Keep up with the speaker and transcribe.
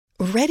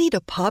Ready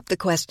to pop the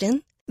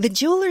question? The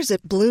jewelers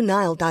at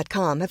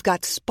BlueNile.com have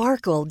got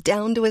sparkle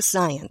down to a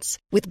science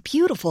with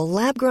beautiful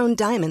lab-grown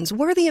diamonds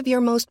worthy of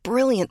your most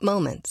brilliant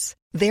moments.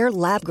 Their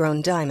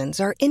lab-grown diamonds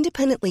are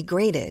independently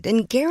graded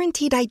and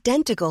guaranteed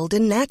identical to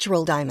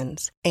natural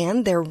diamonds,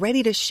 and they're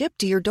ready to ship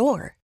to your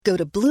door. Go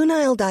to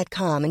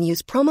BlueNile.com and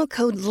use promo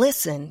code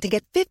LISTEN to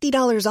get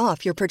 $50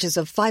 off your purchase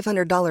of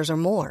 $500 or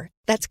more.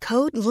 That's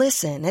code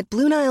LISTEN at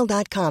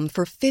BlueNile.com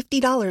for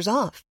 $50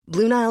 off.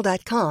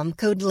 BlueNile.com,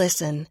 code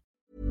LISTEN.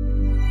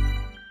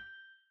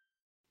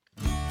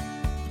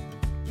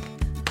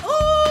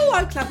 Oh,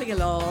 I'm clapping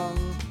along.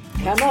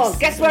 Come on,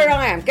 guess where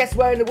I am? Guess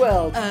where in the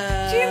world? Do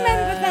you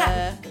remember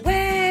that?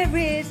 Where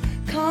is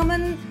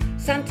Carmen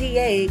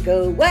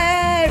Sandiego?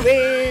 Where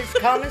is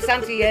Carmen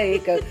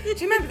Sandiego? Do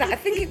you remember that? I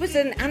think it was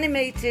an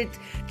animated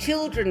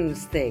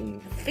children's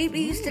thing.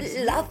 Phoebe used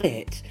to love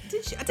it.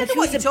 Did she? I don't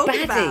know what you're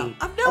talking about.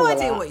 I've no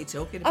idea what you're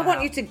talking about. I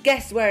want you to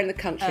guess where in the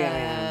country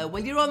I am.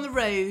 Well, you're on the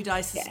road,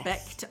 I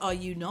suspect. Yes. Are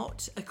you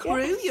not? A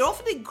Crewe? Yes. You're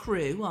often in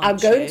Crewe, aren't I'm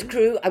going to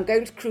Crewe. I'm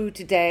going to Crewe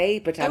today,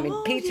 but I'm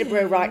in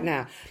Peterborough right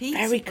now.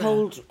 Very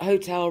cold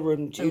hotel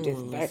room,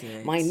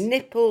 Judith. My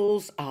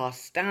nipples are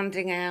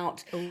standing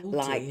out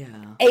like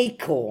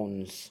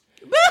acorns.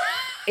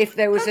 If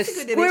there was a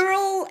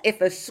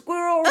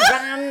squirrel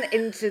ran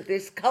into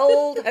this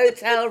cold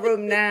hotel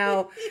room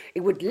now,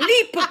 it would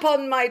leap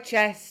upon my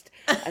chest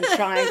and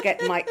try and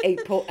get my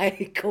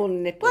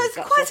acorn nipples. Well, it's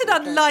quite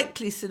an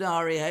unlikely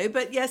scenario,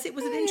 but yes, it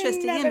was an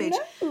interesting image.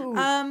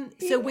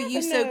 So were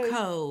you so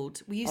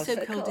cold? Were you so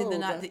cold in the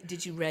night?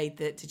 Did you raid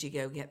that? Did you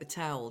go get the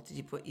towel? Did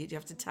you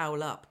have to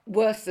towel up?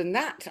 Worse than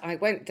that, I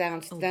went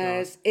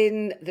downstairs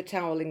in the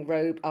toweling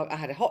robe. I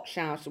had a hot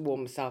shower to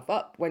warm myself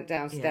up, went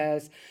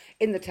downstairs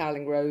in the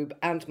toweling robe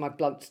and my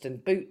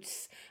Bludston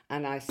boots,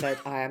 and I said,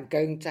 I am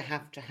going to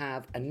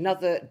have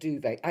another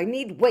duvet. I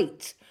need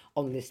weight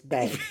on this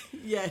bed.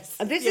 Yes.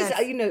 And this is,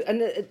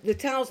 and the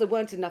towels, there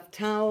weren't enough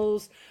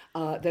towels.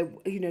 There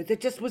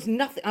just was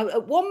nothing.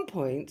 At one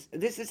point,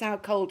 this is how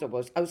cold I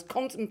was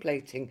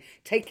contemplating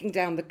taking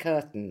down the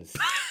curtains.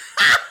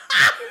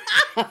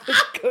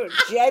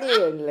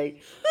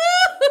 Genuinely.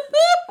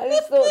 I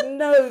just thought,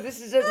 no,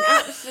 this is an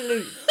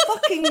absolute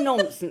fucking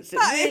nonsense. It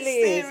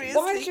really is.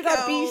 Why should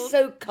I be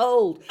so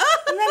cold?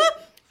 And then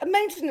a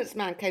maintenance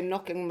man came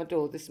knocking on my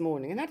door this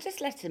morning, and I just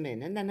let him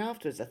in. And then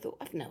afterwards, I thought,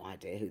 I've no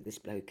idea who this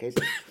bloke is.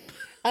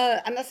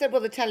 And I said,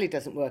 well, the telly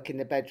doesn't work in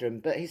the bedroom.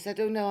 But he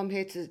said, oh, no, I'm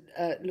here to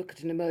look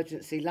at an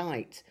emergency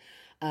light.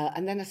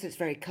 And then I said, it's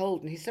very cold.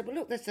 And he said, well,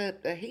 look, there's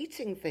a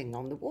heating thing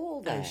on the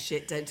wall there. Oh,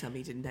 shit, don't tell me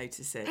you didn't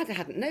notice it. I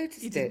hadn't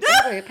noticed it.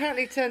 Anyway,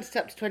 apparently it turns it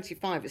up to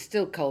 25. It's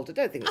still cold. I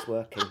don't think it's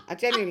working. I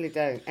genuinely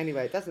don't.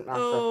 Anyway, it doesn't matter.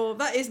 Oh,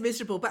 that is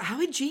miserable. But how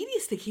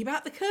ingenious thinking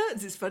about the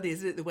curtains. It's funny,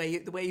 isn't it, the way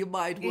your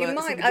mind works in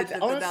the middle of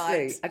the night.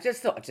 Honestly, I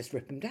just thought I'd just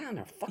rip them down.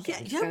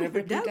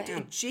 Rip them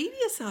down.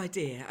 Genius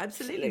idea.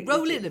 Absolutely.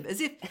 Rolling them as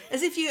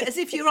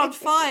if you're on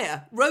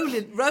fire.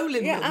 Rolling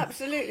them. Yeah,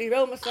 absolutely.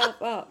 Roll myself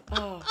up.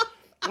 Oh.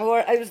 Or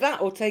it was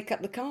that, or take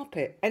up the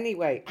carpet.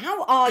 Anyway,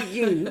 how are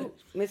you,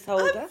 Miss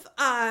Holder?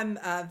 I'm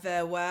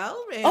very well,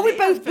 really. Are we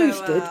both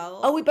boosted?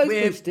 Are we both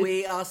boosted?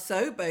 We are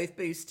so both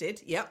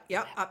boosted. Yep,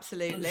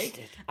 absolutely.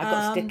 Boosted. I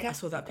got a sticker. I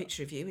saw that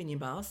picture of you in your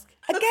mask.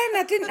 Again,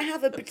 I didn't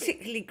have a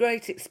particularly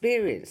great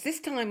experience. This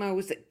time I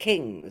was at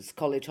King's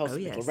College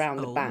Hospital,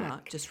 round the back.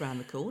 Right. Just round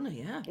the corner,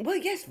 yeah. Well,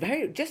 yes,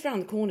 just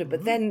round the corner,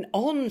 but then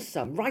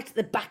right at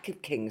the back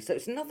of King's. So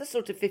it's another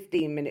sort of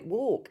 15-minute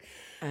walk.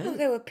 Oh,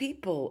 there were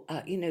people,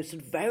 sort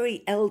of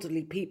very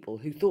elderly people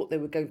who thought they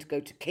were going to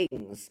go to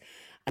King's,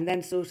 and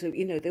then sort of,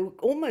 they were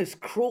almost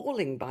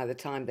crawling by the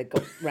time they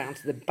got round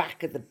to the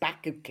back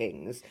of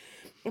King's.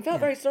 I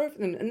felt very sorry for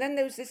them. And then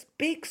there was this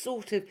big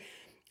sort of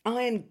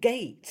iron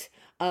gate,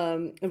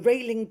 a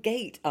railing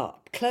gate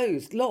up,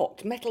 closed,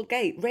 locked, metal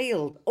gate,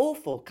 railed,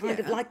 awful, kind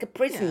of like a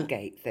prison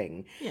gate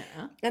thing. Yeah.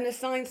 And a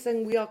sign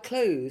saying we are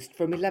closed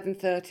from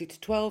 11:30 to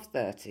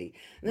 12:30.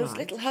 And there was a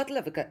little huddle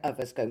of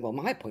us going, well,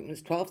 my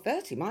appointment's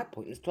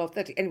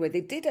 12:30. Anyway, they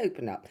did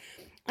open up.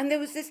 And there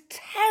was this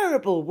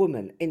terrible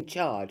woman in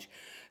charge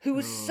who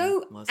was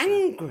so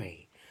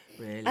angry.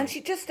 Really? And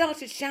she just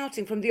started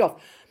shouting from the off,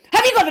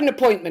 have you got an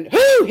appointment?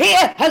 Who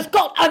here has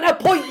got an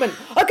appointment?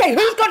 Okay,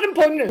 who's got an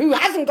appointment? Who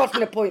hasn't got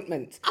an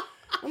appointment?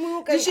 And we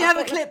were going, Did she have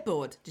a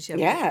clipboard?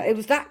 It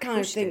was that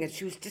kind of thing. And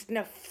she was just in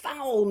a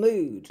foul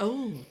mood.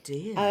 Oh,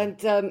 dear. And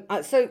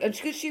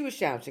because she was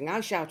shouting,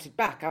 I shouted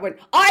back. I went,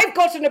 I've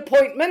got an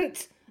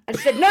appointment. And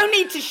she said, no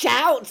need to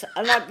shout.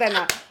 And then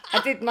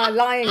I did my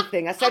lying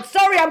thing. I said,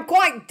 sorry, I'm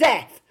quite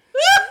deaf.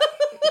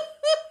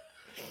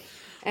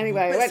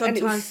 Anyway, but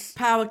sometimes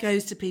power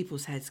goes to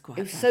people's heads quite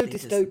badly. It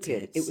was so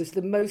dystopian. It was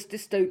the most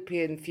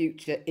dystopian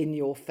future in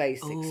your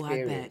face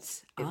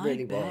experience. It I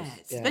really bet. was.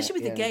 Yeah, Especially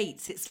with the yeah.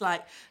 gates. It's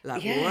like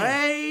Yeah.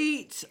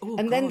 wait. Oh,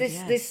 And God, then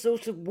yes. this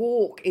sort of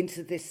walk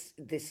into this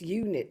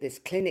unit, this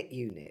clinic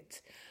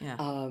unit, Yeah.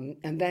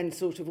 and then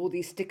sort of all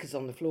these stickers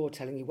on the floor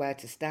telling you where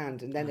to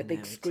stand, and then I a know, big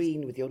it just,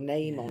 screen with your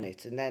name on yeah.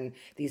 it, and then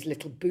these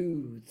little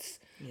booths.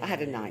 I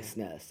had a Yeah, yeah. nice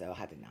nurse, though. I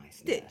had a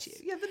nice Did you?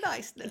 nurse. You have a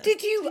nice nurse. Did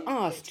Did you you?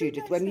 ask, Did you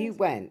Judith, nice when you nurse?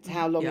 went,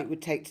 how long Yeah. it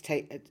would take to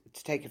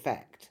take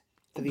effect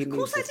for the Of immune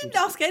course, I system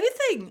didn't to? ask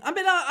anything. I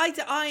mean,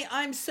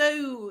 I'm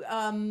so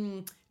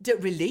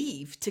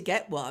relieved to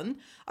get one.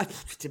 I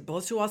didn't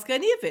bother to ask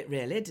any of it,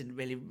 really. I didn't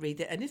really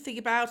read anything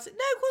about it.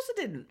 No, of course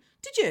I didn't.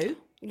 Did you?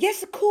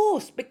 Yes, of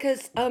course,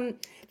 because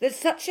there's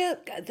such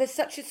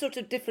a sort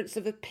of difference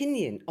of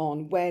opinion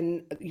on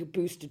when your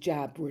booster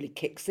jab really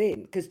kicks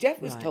in. Because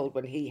Jeff was Right. told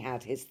when he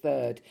had his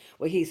third,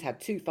 well, he's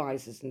had 2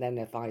 Pfizers and then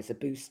a Pfizer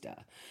booster.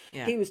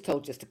 Yeah. He was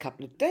told just a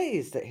couple of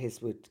days that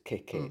his would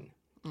kick in.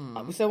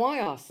 So I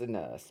asked the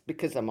nurse,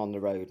 because I'm on the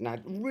road and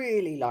I'd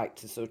really like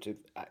to sort of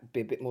be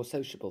a bit more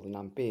sociable than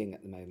I'm being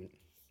at the moment.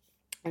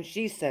 And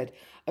she said,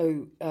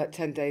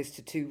 10 days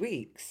to 2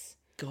 weeks.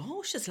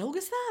 Gosh, as long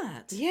as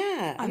that.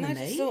 Yeah, I'm and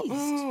I just thought,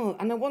 amazed.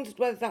 and I wondered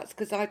whether that's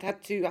because I'd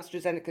had 2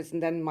 AstraZenecas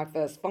and then my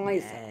first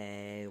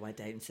Pfizer. No, I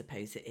don't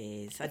suppose it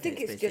is. I don't think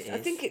it's suppose just, it I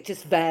is. think it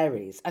just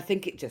varies. I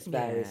think it just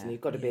varies, and Yeah,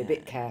 you've got to be a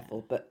bit yeah,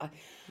 careful. But I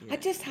yeah.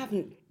 just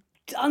haven't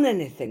done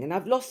anything, and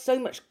I've lost so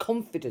much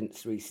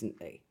confidence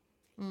recently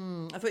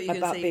I thought you were going to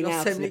about say being you've lost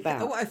out so and many.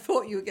 about. what I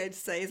thought you were going to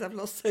say is I've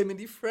lost so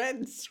many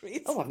friends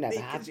recently. Oh, I've never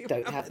 'cause had, you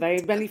don't have haven't.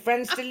 very many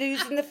friends to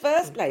lose in the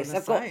first place. gonna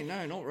I've got, say,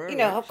 no, not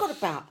really. I've got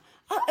about,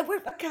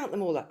 if I count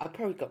them all up, I've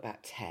probably got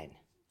about 10.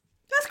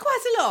 That's quite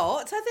a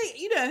lot. I think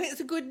it's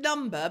a good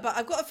number, but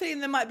I've got a feeling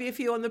there might be a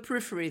few on the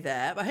periphery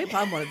there. But I hope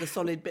I'm one of the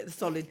solid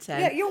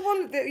 10. Yeah,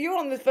 you're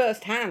on the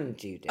first hand,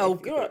 Judith. Oh, you're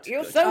good,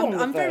 you're good. so on the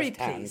I'm very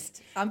first hand.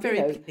 pleased. I'm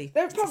very pleased.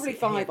 There are to probably hear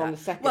 5 on that.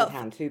 the second Well,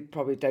 hand who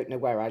probably don't know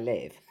where I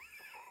live.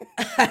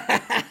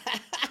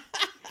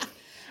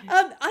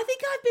 I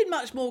think I've been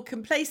much more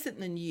complacent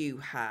than you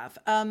have,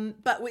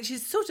 but which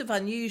is sort of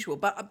unusual.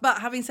 But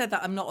having said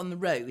that, I'm not on the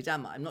road,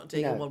 am I? I'm not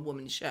doing a No.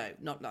 one-woman show.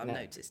 Not that I've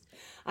noticed.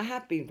 I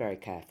have been very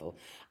careful,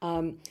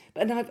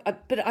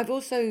 but I've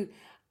also,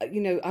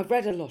 I've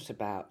read a lot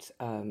about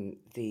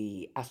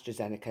the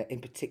AstraZeneca in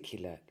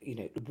particular.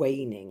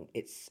 Waning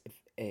its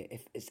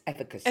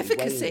efficacy.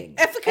 Waning.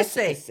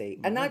 Efficacy.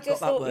 And Oh, I I've just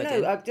got that thought, word no,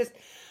 in.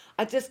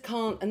 I just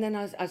can't. And then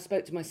I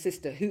spoke to my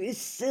sister, who is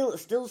still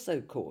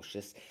so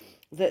cautious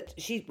that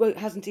she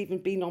hasn't even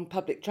been on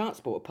public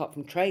transport apart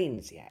from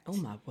trains yet. Oh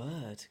my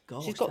word,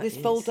 gosh! She's got that this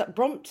is- fold-up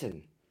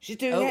Brompton. She's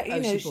doing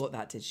it, she she- bought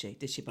that, did she?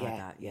 Did she buy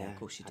that? Yeah, of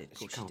course she did. Of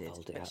She course can't she did.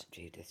 fold it up,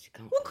 Judith. She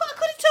can't. Well, I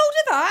could have told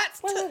her that.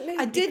 Well, at least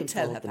I you did can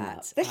tell fold her them that.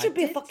 up. There should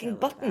be a did fucking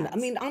tell her button. that. I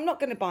mean, I'm not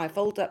going to buy a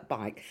fold-up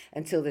bike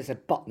until there's a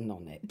button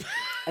on it.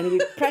 And if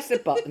you press a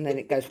button, then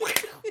it goes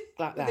like with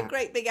a that.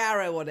 great big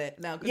arrow on it.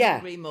 Now, couldn't Yeah.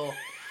 agree more.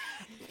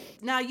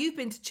 Now, you've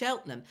been to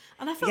Cheltenham,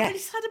 and I felt really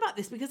Yes. sad about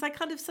this because I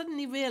kind of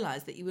suddenly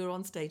realised that you were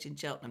on stage in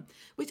Cheltenham,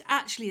 which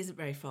actually isn't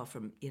very far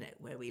from,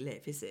 where we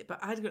live, is it? But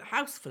I had a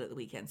house full at the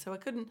weekend, so I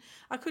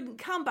couldn't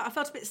come, but I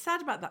felt a bit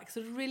sad about that because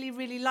I'd really,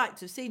 really liked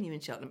to have seen you in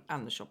Cheltenham,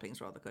 and the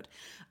shopping's rather good.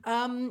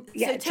 Yeah, so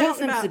tell us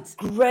Cheltenham's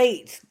about... a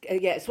great.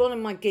 It's one of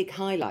my gig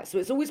highlights. So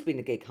it's always been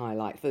a gig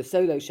highlight for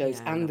solo shows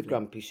Yeah, and the lovely.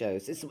 grumpy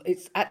shows.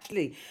 It's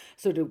actually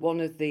sort of one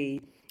of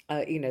the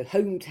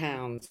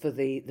hometowns for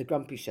the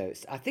grumpy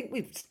shows. I think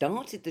we've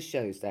started the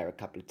shows there a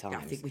couple of times.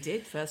 I think we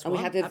did, first And one.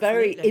 we had a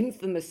very absolutely.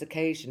 infamous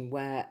occasion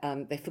where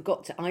they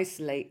forgot to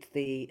isolate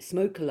the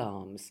smoke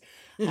alarms.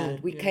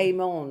 And we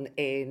came on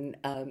in,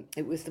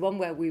 it was the one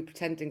where we were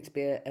pretending to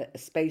be a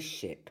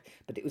spaceship,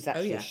 but it was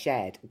actually a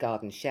shed, a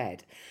garden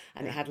shed.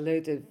 And it had a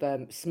load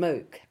of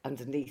smoke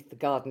underneath the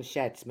garden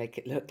shed to make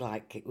it look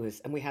like it was.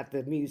 And we had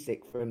the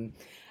music from,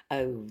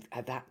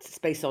 that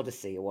Space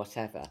Odyssey or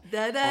whatever.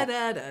 Da, da,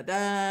 da, da, da,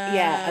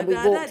 Yeah, and we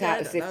da, walked da,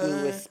 out da, as if we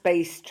da. were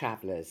space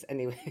travellers.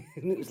 Anyway,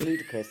 it was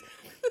ludicrous.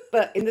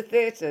 But in the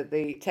theatre,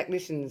 the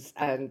technicians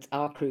and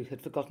our crew had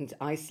forgotten to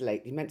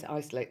isolate. You meant to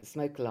isolate the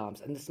smoke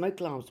alarms, and the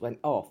smoke alarms went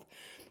off,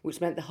 which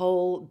meant the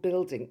whole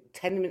building,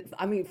 5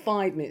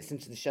 minutes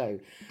into the show,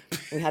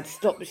 we had to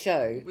stop the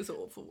show. It was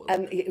awful, wasn't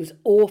And it was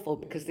awful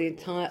because the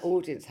entire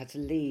audience had to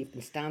leave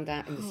and stand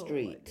out in the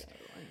street.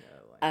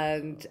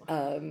 And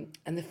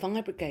the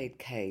fire brigade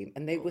came,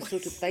 and they were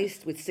sort of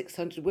faced with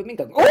 600 women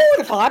going, "Oh,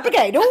 the fire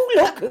brigade! Oh,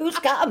 look who's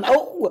come!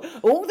 Oh,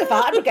 the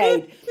fire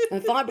brigade!"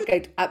 And the fire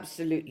brigade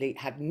absolutely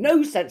had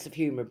no sense of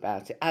humour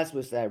about it, as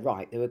was their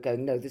right. They were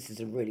going, "No, this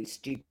is a really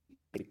stupid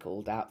be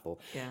called out for."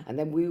 Yeah. And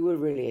then we were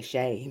really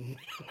ashamed.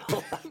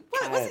 Well,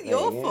 it wasn't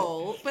your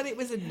fault, but it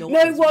was annoying. No,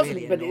 it wasn't,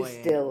 really but it's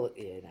annoying. still,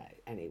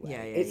 anyway.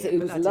 Yeah, It but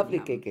was that a lovely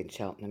didn't gig in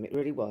Cheltenham. It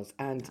really was.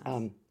 And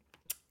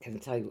can I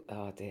tell you,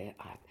 oh dear,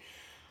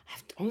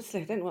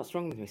 honestly, I don't know what's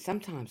wrong with me.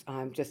 Sometimes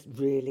I'm just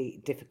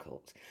really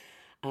difficult.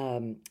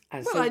 And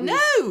Well, so I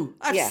know.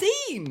 I've yeah.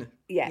 seen.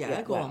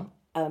 Yeah, go on.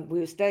 on. We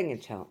were staying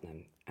in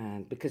Cheltenham,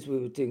 and because we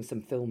were doing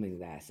some filming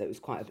there, so it was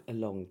quite a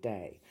long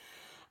day.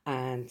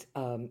 And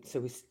so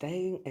we're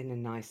staying in a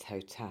nice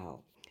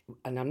hotel.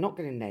 and I'm not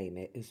going to name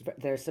it.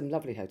 There are some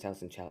lovely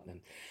hotels in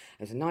Cheltenham.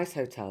 It was a nice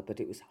hotel, but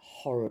it was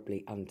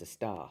horribly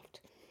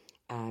understaffed.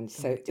 And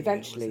so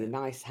eventually, a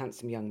nice,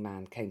 handsome young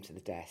man came to the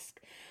desk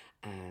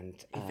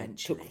and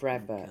took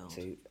forever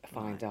to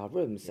find our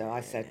rooms. So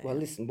I said, well,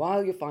 listen,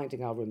 while you're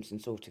finding our rooms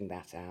and sorting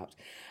that out,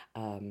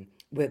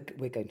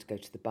 we're going to go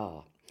to the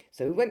bar.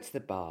 So we went to the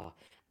bar,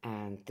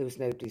 and there was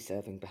nobody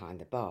serving behind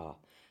the bar.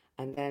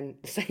 And then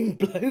the same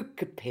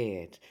bloke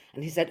appeared,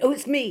 and he said, oh,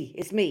 it's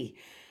me.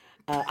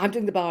 I'm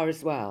doing the bar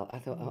as well. I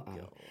thought,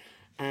 oh.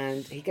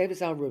 And he gave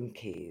us our room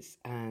keys,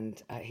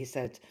 and he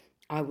said,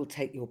 I will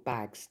take your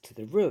bags to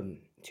your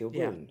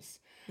rooms.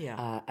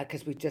 Yeah.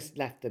 Because we just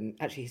left them.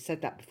 Actually, he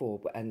said that before,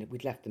 and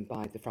we'd left them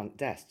by the front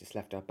desk, just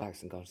left our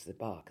bags and gone to the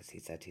bar because he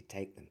said he'd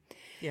take them.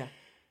 Yeah.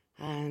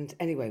 And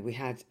anyway, we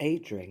had a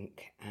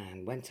drink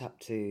and went up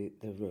to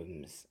the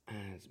rooms,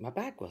 and my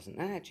bag wasn't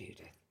there,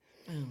 Judith.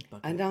 Oh,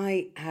 and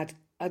I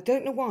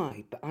don't know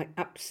why, but I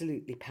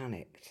absolutely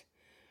panicked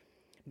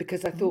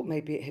because I thought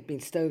maybe it had been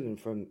stolen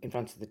from in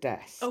front of the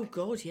desk. Oh,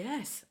 God,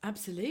 yes,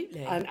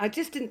 absolutely. And I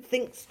just didn't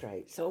think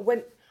straight. So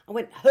I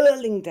went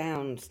hurling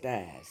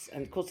downstairs.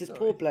 And, of course, this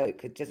poor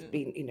bloke had just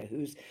been,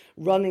 who's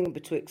running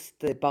betwixt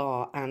the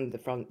bar and the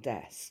front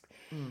desk.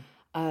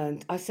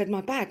 And I said,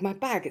 my bag,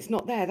 it's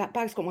not there. That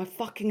bag's got my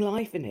fucking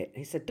life in it. And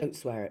he said, don't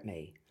swear at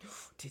me.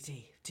 Did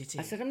he?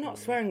 I said, I'm not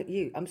swearing at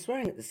you. I'm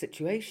swearing at the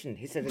situation.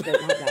 He said, I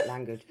don't like that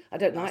language. I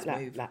don't like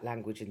that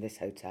language in this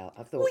hotel.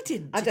 I thought, we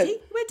didn't, did he?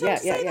 Where did you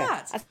say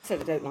that? I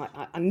said, I don't like,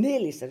 I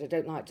nearly said, I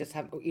don't like just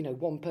have,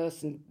 one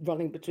person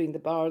running between the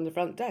bar and the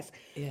front desk.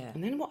 Yeah.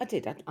 And then what I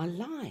did, I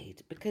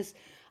lied because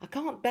I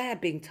can't bear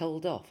being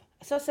told off.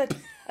 So I said,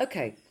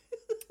 okay,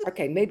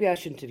 maybe I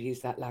shouldn't have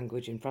used that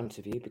language in front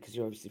of you because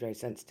you're obviously very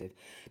sensitive.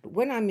 But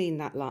when I mean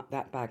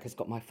that bag has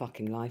got my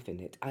fucking life in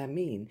it, I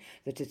mean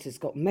that it has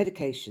got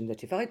medication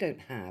that if I don't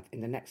have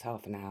in the next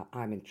half an hour,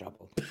 I'm in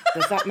trouble.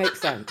 Does that make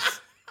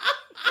sense?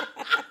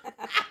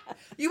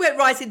 You went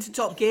right into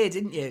Top Gear,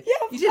 didn't you? Yeah,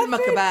 you didn't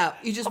muck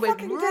about. You just went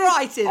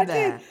right in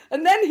there. Did.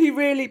 And then he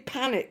really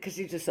panicked because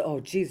he just said, oh,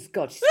 Jesus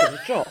God, she's going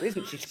to drop,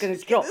 isn't she? She's going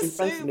to drop in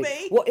front of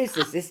me. What is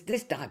this?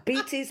 This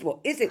diabetes?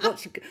 What is it?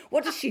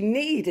 What does she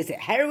need? Is it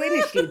heroin?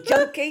 Is she a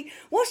junkie?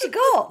 What's she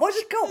got?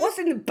 What's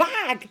in the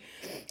bag?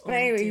 And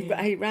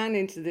anyway, he ran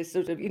into this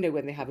sort of,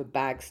 when they have a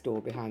bag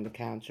store behind the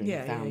counter,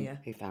 and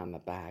he found my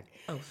bag.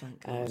 Oh,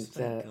 thank God.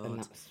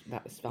 And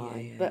that was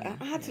fine. But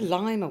I had to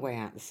lie my way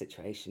out of the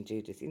situation,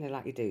 Judith,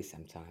 like you do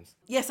sometimes.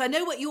 Yes, I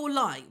know what you're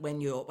like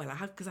when you're,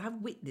 because I have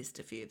witnessed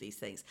a few of these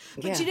things.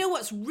 But do you know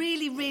what's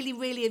really, really,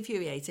 really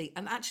infuriating?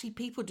 And actually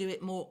people do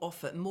it more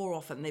often,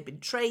 they've been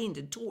trained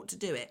and taught to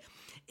do it,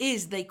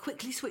 is they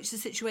quickly switch the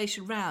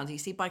situation round. You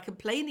see, by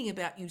complaining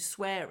about you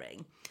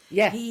swearing,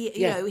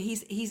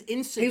 he's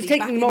instantly he was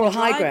taking moral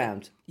high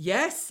ground.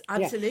 Yes,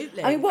 absolutely.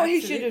 Yeah. I mean, what he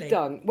should have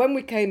done, when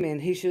we came in,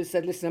 he should have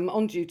said, listen, I'm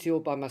on duty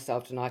all by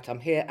myself tonight. I'm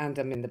here and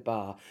I'm in the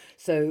bar.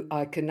 So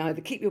I can either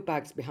keep your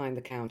bags behind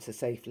the counter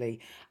safely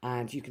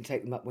and you can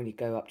take them up when you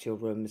go up to your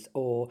rooms,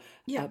 or...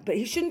 but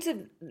he shouldn't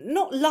have,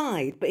 not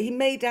lied, but he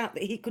made out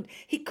that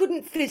he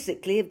couldn't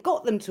physically have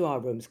got them to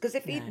our rooms, because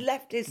if he'd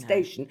left his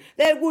station,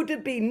 there would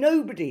have been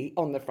nobody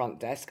on the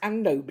front desk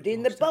and nobody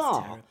in the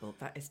bar. Terrible.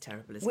 That is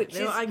terrible, isn't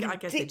it? I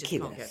guess they just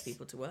can't get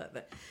people to work.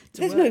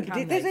 There's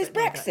nobody. There's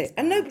Brexit,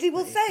 and nobody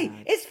will say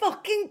it's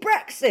fucking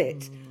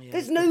Brexit.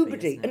 There's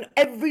nobody, and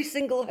every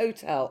single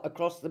hotel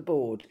across the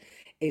board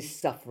is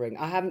suffering.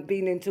 I haven't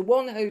been into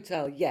one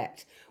hotel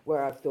yet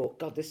where I've thought,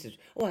 God, this is...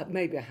 Or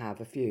maybe I have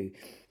a few,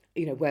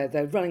 where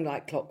they're running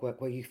like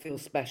clockwork, where you feel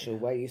special,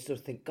 where you sort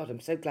of think, God, I'm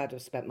so glad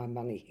I've spent my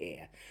money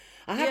here.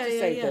 I have to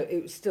say, though,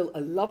 it was still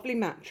a lovely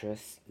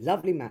mattress,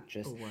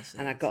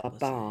 and I got a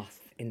bath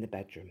in the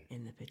bedroom.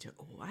 In the bedroom.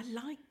 Oh, I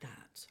like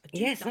that.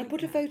 Yes, I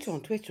put a photo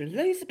on Twitter, and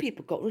loads of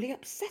people got really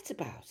upset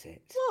about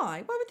it.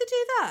 Why? Why would they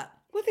do that?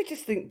 Well, they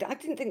just think... I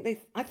think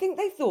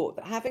they thought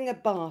that having a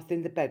bath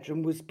in the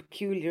bedroom was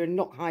peculiar and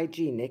not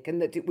hygienic,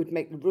 and that it would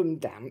make the room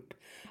damp.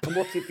 And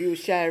what if you were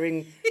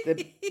sharing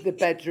the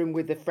bedroom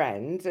with a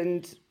friend,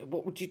 and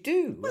what would you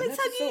do? Well, it's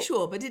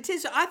unusual, but it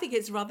is... I think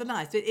it's rather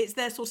nice. It's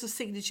their sort of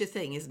signature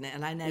thing, isn't it?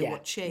 And I know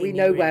what chain... We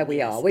know where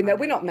we are. We're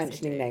not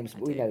mentioning names,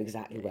 but we know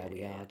exactly where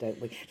we are, don't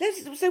we?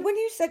 So when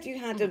you said you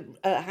had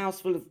a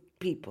house full of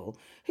people,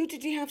 who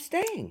did you have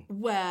staying?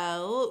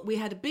 Well, we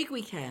had a big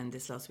weekend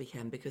this last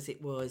weekend because it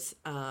was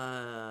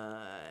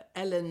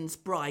Ellen's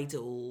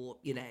bridal,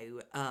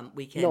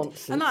 weekend.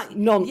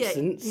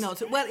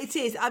 Nonsense. Well, it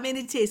is. I mean,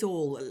 it is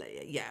all,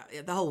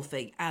 the whole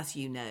thing, as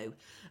you know.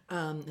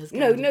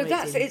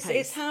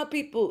 It's how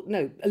people...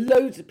 No,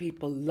 loads of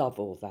people love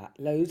all that.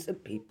 Loads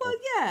of people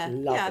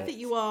love it. I think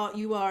you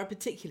are a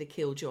particular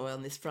killjoy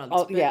on this front.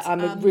 Oh, but,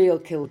 I'm a real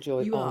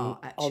killjoy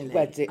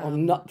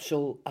on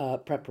nuptial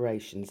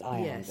preparations. I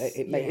am.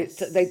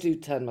 They do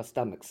turn my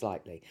stomach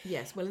slightly.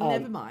 Yes, well,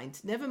 never mind.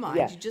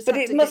 Yeah. You just but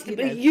it must be...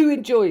 You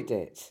enjoyed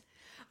it.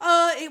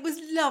 It was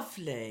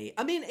lovely.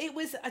 I mean, it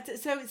was...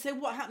 So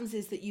what happens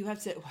is that you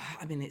have to...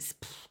 I mean, it's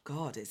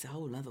a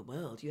whole other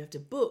world. You have to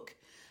book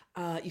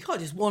You can't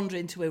just wander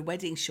into a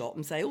wedding shop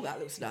and say, "Oh, that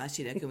looks nice.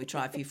 Can we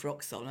try a few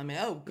frocks on?" I mean,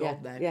 oh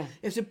God, no. Yeah.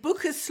 You have to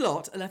book a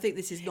slot, and I think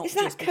this is not Is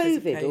just that because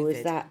of COVID, COVID, or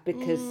is that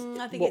because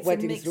I think what it's a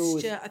weddings mixture. are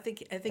always... I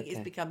think it's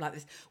become like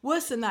this.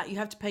 Worse than that, you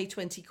have to pay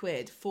 20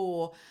 quid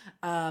for,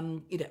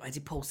 a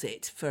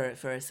deposit for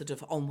a sort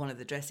of on one of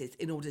the dresses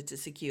in order to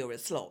secure a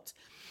slot.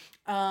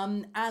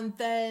 And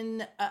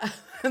then,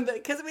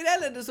 because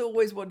Ellen has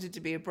always wanted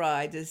to be a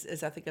bride,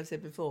 as I think I've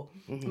said before.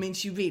 I mean,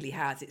 she really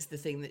has. It's the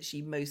thing that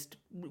she most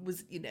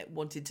was,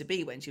 wanted to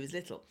be when she was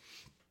little.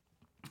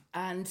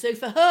 And so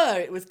for her,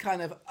 it was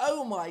kind of,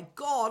 oh my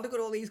God, look at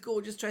all these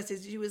gorgeous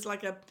dresses. She was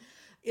like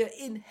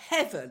in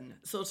heaven,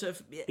 sort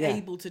of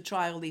able to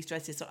try all these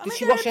dresses. Did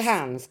she wash her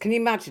hands? Can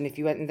you imagine if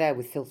you went in there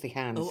with filthy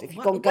hands? If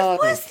you've gone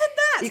gardening, worse than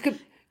that.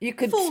 You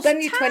could False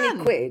spend your tan.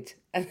 20 quid.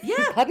 And,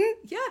 pardon?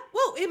 Yeah.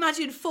 Well,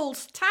 imagine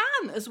false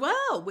tan as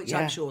well, which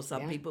I'm sure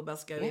some people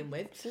must go in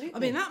with. Absolutely. I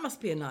mean, that must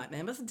be a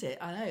nightmare, mustn't it?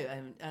 I know.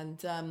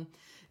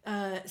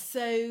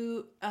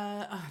 The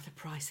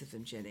price of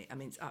them, Jenny. I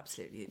mean, it's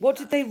absolutely... What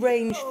did they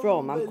range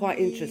from? I'm quite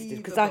interested,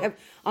 because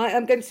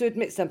I'm going to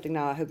admit something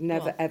now. I have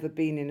never, ever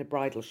been in a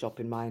bridal shop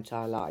in my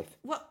entire life.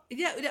 Well,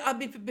 yeah, I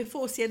mean,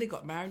 before Sienna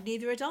got married,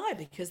 neither had I,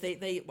 because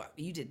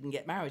you didn't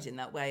get married in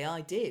that way,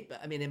 I did,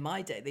 but I mean, in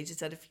my day, they just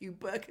had a few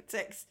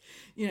Birkenstocks,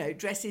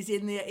 dresses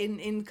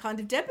in kind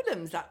of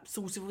Debenhams. That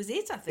sort of was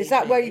it, I think. Is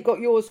that where you got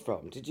yours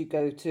from? Did you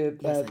go to a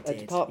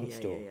department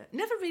store? Yeah.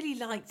 Never really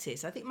liked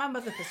it. I think my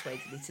mother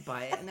persuaded me to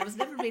buy it, and I was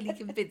never really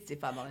convinced,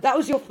 if I'm honest. That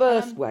was your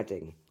first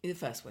wedding? The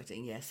first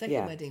wedding, yeah.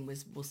 Second wedding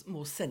was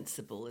more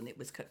sensible, and it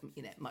was,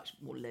 much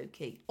more low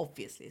key,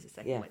 obviously, as a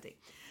second wedding.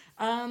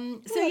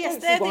 Yes,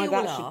 there they all are. I don't see why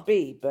that should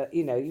be, but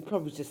you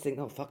probably just think,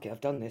 oh fuck it,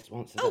 I've done this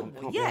once.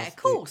 Of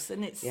course,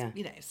 and it's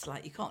it's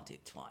like you can't do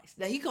it twice.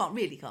 No, you can't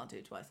do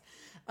it twice.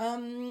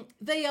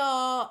 They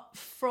are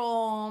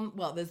from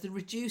there's the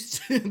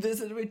reduced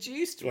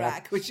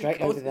rack, which straight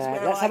of course over there. Is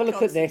where Let's have a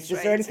look at this.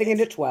 Is there anything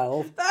in a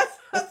 12?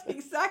 That's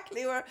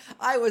exactly where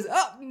I was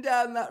up and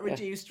down that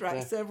reduced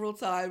rack several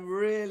times.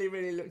 Really,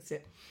 really looked at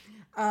it.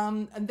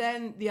 And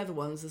then the other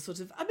ones are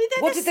sort of. I mean,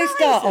 what did they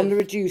start on the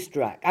reduced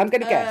rack? I'm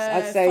going to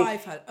guess. I'd say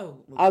 500.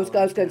 I was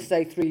going to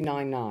say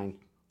 399.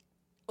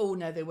 Oh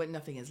no, they weren't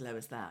nothing as low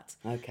as that.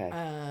 Okay.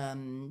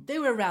 They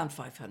were around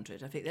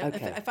 500. I think. In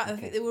fact, I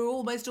think they were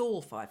almost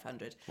all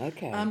 500.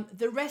 Okay.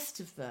 The rest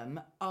of them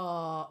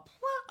are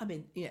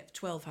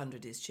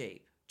 1,200 is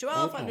cheap.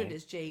 1,200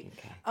 is cheap.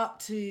 Okay. Up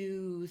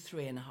to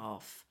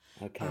 3.5.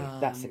 Okay,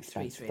 that's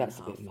expensive. That's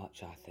a bit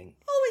much, I think.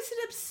 Oh, it's an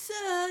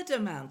absurd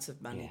amount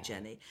of money,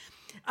 Jenny.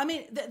 I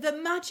mean, the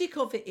magic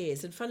of it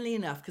is, and funnily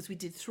enough, because we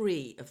did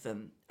 3 of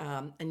them,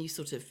 and you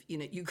sort of, you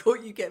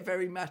get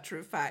very matter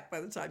of fact by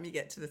the time you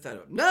get to the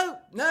third one.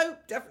 No,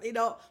 definitely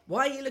not.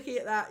 Why are you looking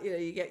at that?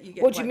 You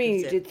get. What do you mean?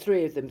 You did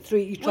 3 of them?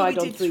 3? You tried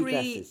on 3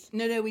 dresses?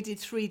 No, we did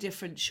 3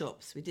 different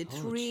shops. We did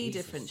 3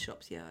 different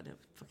shops. Yeah, I know,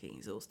 fucking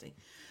exhausting.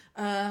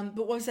 But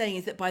what I'm saying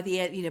is that by the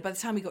end, by the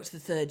time we got to the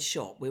third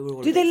shop, we were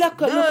all. Do they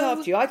look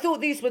after you? I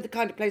thought these were the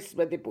kind of places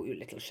where they bought you a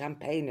little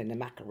champagne and a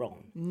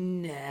macaron.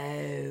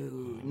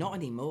 No, not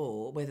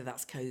anymore. Whether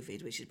that's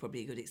COVID, which is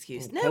probably a good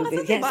excuse. No, COVID, I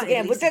think they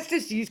might. But let's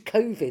just use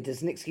COVID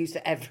as an excuse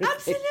to everything.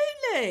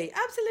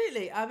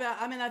 Absolutely.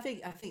 I mean, I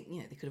think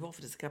they could have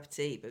offered us a cup of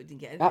tea, but we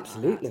didn't get anything.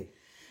 Absolutely. Like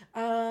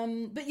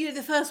that. But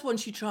the first one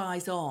she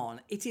tries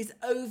on, it is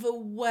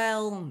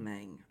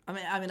overwhelming.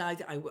 I mean,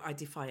 I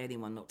defy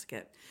anyone not to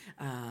get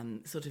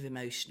sort of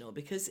emotional,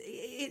 because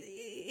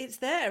it's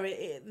there.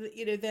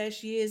 There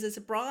she is as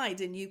a bride,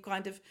 and you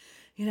kind of,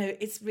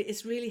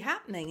 it's really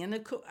happening.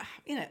 And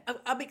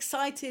I'm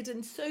excited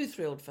and so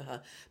thrilled for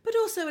her, but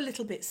also a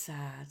little bit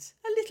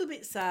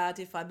sad,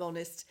 if I'm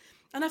honest.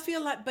 And I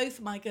feel like both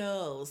my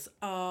girls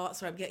are...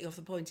 Sorry, I'm getting off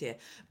the point here.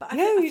 But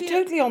you're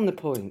totally on the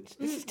point.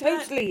 This is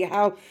totally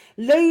how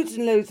loads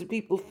and loads of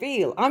people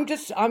feel.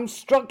 I'm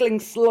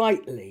struggling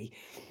slightly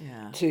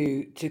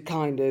to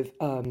kind of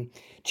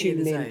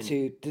tune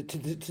into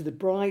to the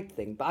bride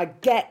thing. But I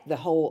get the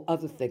whole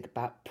other thing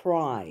about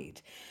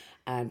pride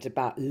and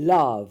about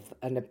love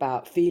and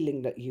about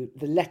feeling that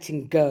the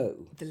letting go.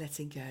 The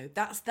letting go.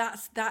 That's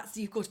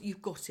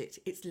you've got it.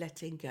 It's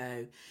letting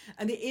go.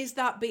 And it is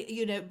that bit,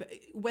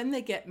 when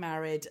they get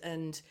married,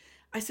 and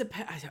I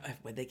suppose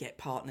when they get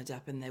partnered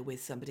up and they're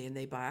with somebody and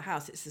they buy a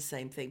house, it's the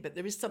same thing. But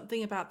there is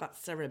something about that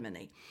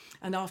ceremony.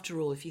 And after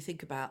all, if you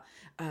think about,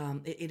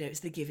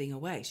 it's the giving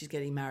away. She's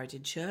getting married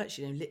in church.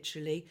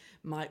 Literally,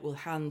 Mike will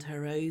hand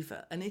her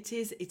over, and it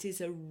is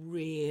a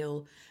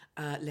real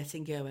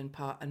letting go and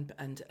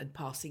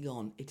passing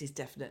on. It is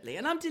definitely,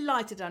 and I'm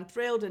delighted. I'm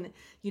thrilled, and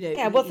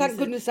Yeah, well, thank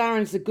goodness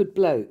Aaron's a good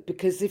bloke,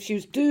 because if she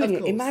was doing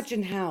it,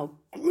 imagine how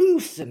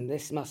gruesome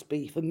this must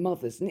be for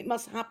mothers, and it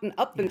must happen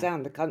up and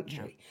down the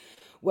country. Yeah.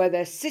 Where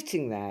they're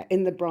sitting there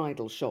in the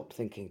bridal shop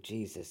thinking,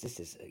 Jesus, this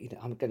is,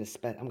 I'm going to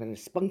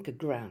spunk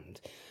 £1,000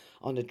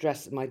 on a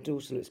dress that my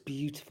daughter looks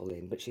beautiful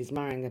in, but she's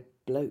marrying a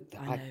bloke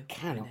that I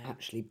cannot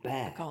actually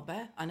bear. I can't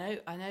bear. I know,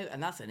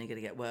 and that's only going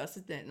to get worse,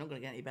 isn't it? Not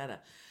going to get any better.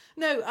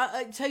 No,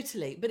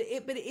 totally. But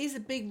it is a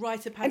big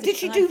rite of passage. And did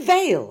she do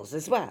veils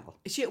as well?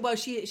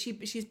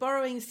 She's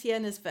borrowing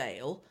Sienna's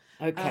veil.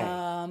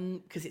 Okay.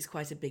 Because it's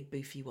quite a big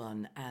boofy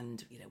one,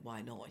 and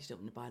why not? You don't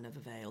want to buy another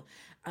veil.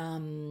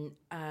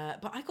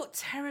 But I got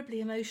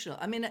terribly emotional.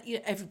 I mean,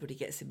 everybody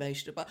gets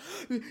emotional, but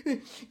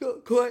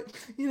got quite.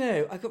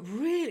 I got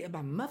really.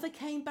 My mother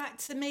came back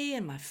to me,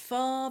 and my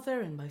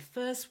father, and my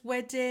first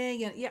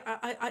wedding, and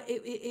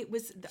it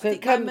was. So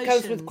it comes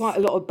with quite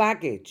a lot of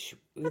baggage,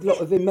 a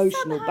lot of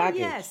emotional baggage.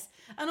 Yes.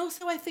 And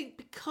also, I think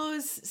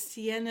because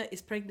Sienna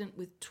is pregnant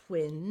with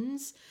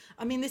twins,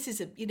 I mean, this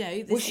is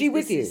was she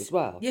with you as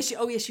well? Yes,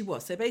 she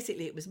was. So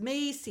basically, it was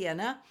me,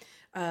 Sienna.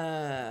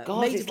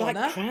 God, it's like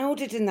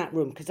crowded in that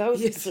room because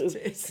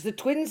because the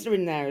twins are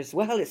in there as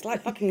well. It's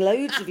like fucking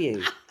loads of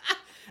you.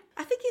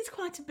 I think it's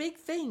quite a big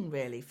thing,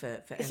 really,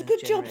 for It's a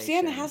good job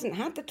Sienna hasn't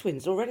had the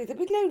twins already. There'd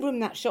be no room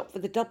in that shop for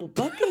the double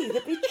buggy.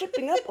 They'd be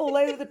tripping up all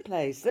over the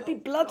place. There'd be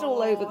blood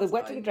all over the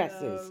wedding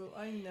dresses.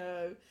 I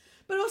know.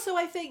 But also,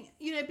 I think,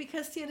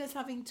 because Sienna's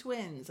having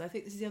twins, I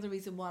think this is the other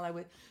reason why I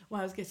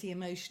was getting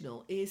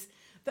emotional, is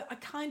that I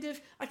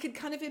could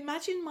kind of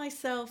imagine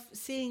myself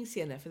seeing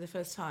Sienna for the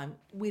first time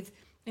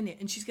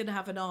and she's going to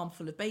have an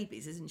armful of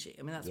babies, isn't she?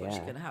 I mean, that's what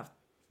she's going to have.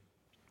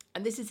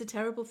 And this is a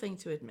terrible thing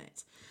to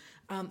admit.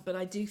 But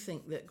I do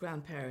think that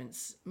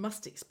grandparents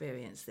must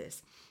experience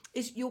this.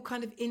 Is you're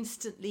kind of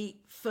instantly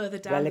further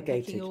down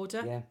relegated. The pecking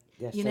order. Yeah.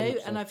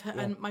 And I've heard,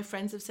 and my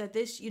friends have said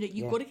this.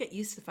 You've got to get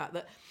used to the fact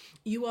that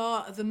you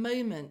are at the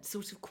moment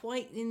sort of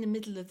quite in the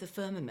middle of the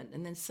firmament,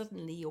 and then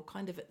suddenly you're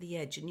kind of at the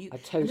edge. And I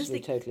totally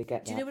get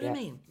that. Do you know what I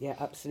mean? Yeah,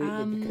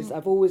 absolutely. Because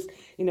I've always,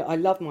 I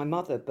love my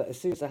mother, but as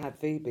soon as I had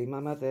Phoebe,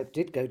 my mother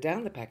did go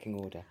down the pecking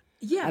order.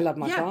 Yeah, I love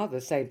my father.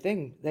 Same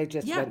thing. They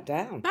just went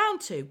down.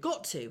 Bound to,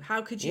 got to.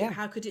 How could you?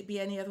 How could it be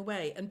any other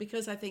way? And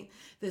because I think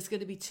there's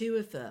going to be two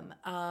of them,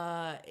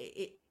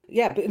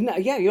 you're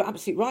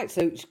absolutely right.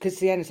 So, because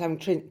Sienna's having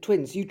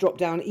twins, you drop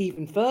down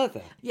even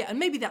further. Yeah, and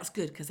maybe that's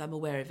good because I'm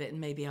aware of it,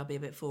 and maybe I'll be a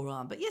bit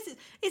forearmed. But yes,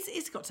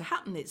 it's got to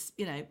happen. It's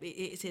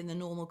it's in the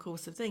normal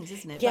course of things,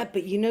 isn't it? Yeah,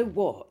 but you know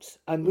what?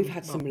 And we've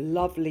had some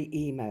lovely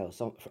emails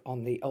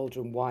on the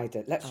Older and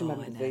Wider. Let's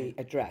remember the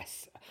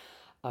address.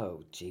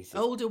 Oh, Jesus.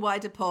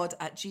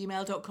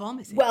 olderwiderpod@gmail.com,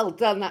 is it? Well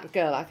done, that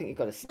girl. I think you've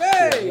got to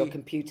stick on your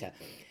computer.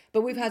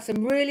 But we've had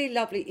some really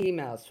lovely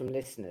emails from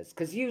listeners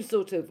because you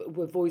sort of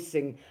were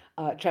voicing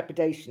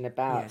trepidation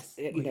about,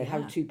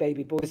 having two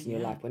baby boys in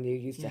your life when you're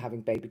used to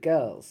having baby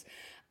girls.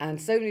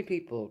 And so many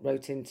people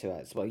wrote into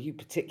us, well, you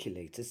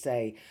particularly, to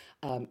say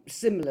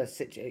similar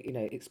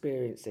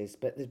experiences,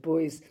 but the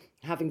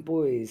having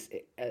boys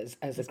as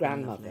a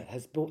grandmother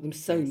has brought them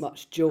so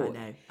much joy.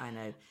 I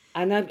know.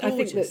 And I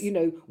think that,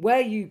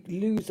 where you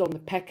lose on the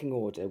pecking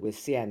order with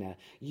Sienna,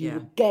 you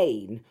will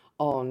gain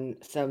on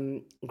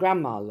some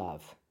grandma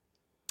love.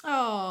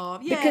 Oh,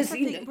 yes,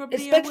 because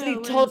especially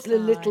toddler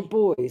little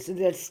boys and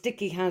their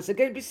sticky hands are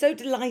going to be so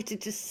delighted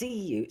to see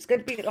you. It's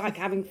going to be like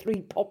having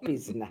 3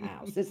 poppies in the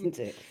house, isn't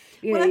it?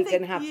 You're going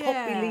to have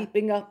Poppy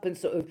leaping up and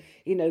sort of,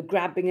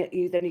 grabbing at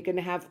you. Then you're going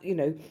to have,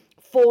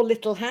 4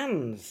 little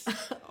hands.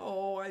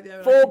 Oh, I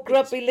know. 4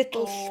 grubby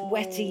little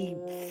sweaty,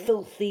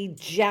 filthy,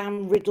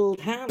 jam-riddled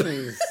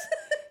hands.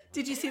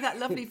 Did you see that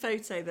lovely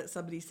photo that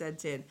somebody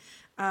sent in?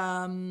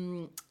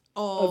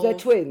 They're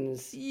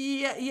twins.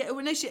 Yeah.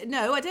 Well,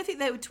 no, I don't think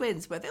they were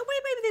twins. Maybe they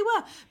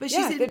were. But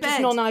she's in they're bed.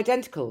 just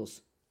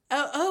non-identicals.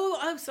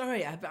 Oh,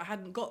 sorry, I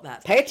hadn't got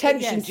that. Pay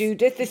attention,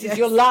 Judith. This is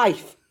your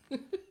life.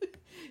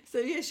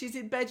 So she's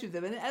in bed with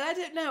them, and I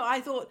don't know.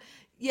 I thought,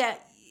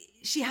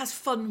 she has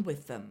fun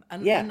with them,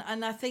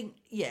 and I think,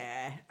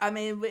 I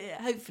mean,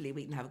 hopefully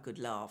we can have a good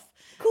laugh.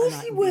 Of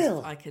course you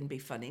will. I can be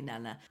funny,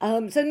 Nana.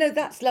 So no,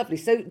 that's lovely.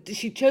 So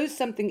she chose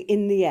something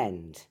in the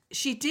end.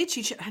 She did.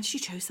 She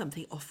chose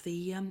something off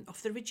the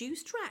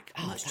reduced track,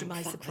 much to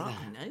my surprise.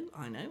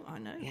 I know.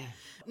 Yeah.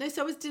 No,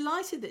 so I was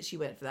delighted that she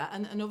went for that,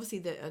 and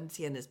obviously and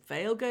Sienna's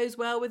veil goes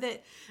well with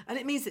it, and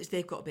it means that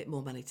they've got a bit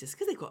more money because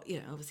they've got,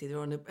 obviously they're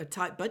on a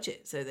tight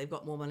budget, so they've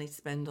got more money to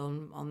spend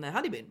on their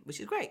honeymoon, which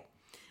is great.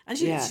 And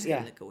she's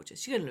going to look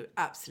gorgeous. She's going to look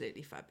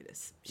absolutely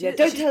fabulous.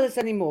 Don't tell us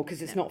anymore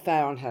because it's not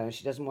fair on her.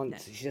 She doesn't want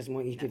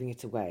you giving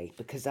it away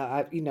because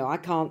I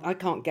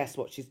can't guess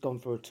what she's gone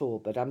for at all.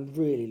 But I'm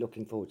really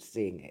looking forward to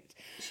seeing it.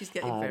 She's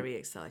getting very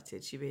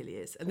excited. She really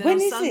is. And then when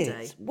on is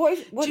Sunday, it? What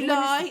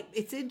July.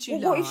 It's in July.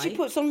 Well, what if she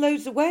puts on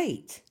loads of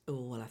weight?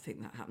 Oh well, I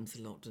think that happens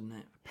a lot, doesn't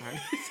it?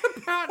 Apparently,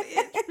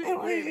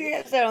 she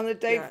gets there on the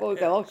day before and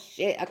go, oh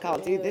shit, I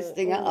can't do this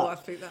thing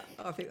up.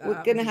 I think that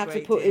we're going to have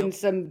to put in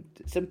some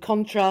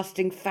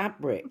contrasting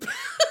fabric.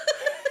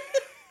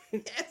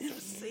 Mind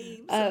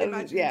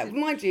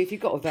you, if you've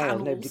got a veil,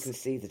 nobody can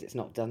see that it's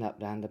not done up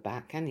down the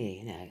back, can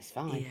you? It's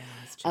fine. Yeah,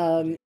 that's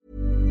true.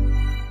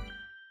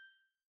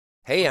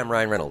 Hey, I'm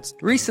Ryan Reynolds.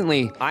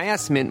 Recently, I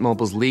asked Mint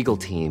Mobile's legal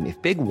team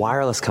if big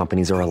wireless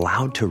companies are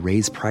allowed to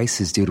raise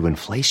prices due to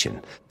inflation.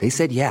 They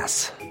said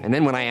yes. And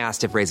then when I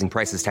asked if raising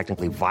prices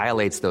technically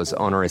violates those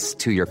onerous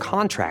 2-year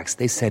contracts,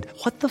 they said,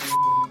 "What the f***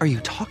 are you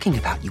talking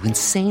about, you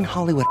insane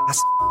Hollywood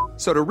ass?"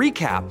 So to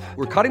recap,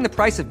 we're cutting the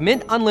price of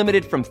Mint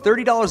Unlimited from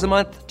 $30 a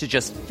month to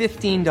just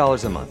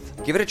 $15 a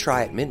month. Give it a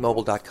try at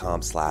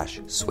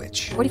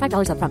mintmobile.com/switch.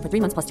 $45 up front for 3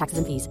 months plus taxes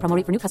and fees. Promo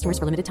rate for new customers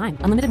for limited time.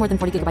 Unlimited more than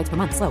 40 gigabytes per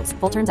month. Slows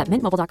full terms at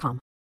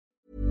mintmobile.com.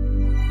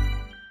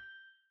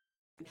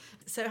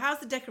 So how's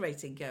the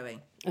decorating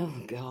going? Oh,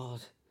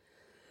 God.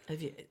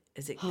 Is it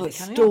it's coming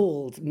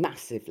stalled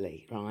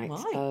massively, right?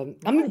 Why?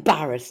 I'm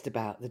embarrassed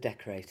about the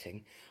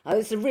decorating.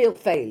 It's a real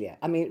failure.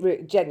 I mean,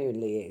 it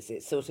genuinely is.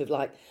 It's sort of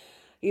like,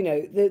 you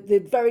know, the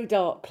very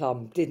dark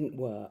plum didn't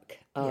work.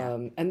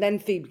 And then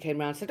Phoebe came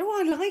around and said,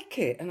 I like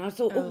it. And I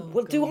thought,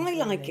 do I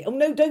like it? Oh,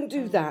 no, don't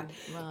do that.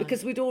 Right.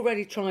 Because we'd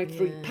already tried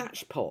 3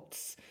 patch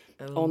pots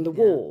on the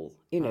wall,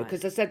 you know,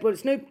 because I said, well,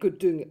 it's no good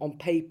doing it on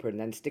paper and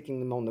then sticking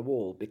them on the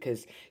wall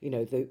because, you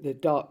know, the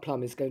dark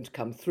plum is going to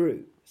come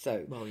through.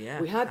 So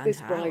we had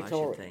this bright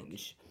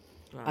orange.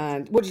 Right.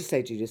 And what did you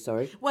say, Judith?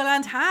 Sorry. Well,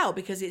 and how?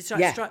 Because it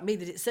struck me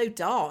that it's so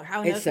dark.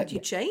 How on earth would you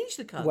change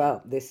the colour?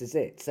 Well, this is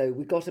it. So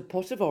we got a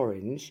pot of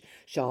orange,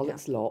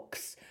 Charlotte's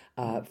Locks,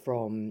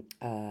 from...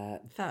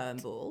 Fern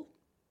Ball.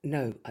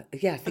 No, I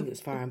think it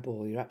was Fire and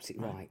Ball. You're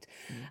absolutely right.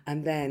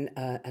 And then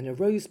and a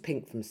rose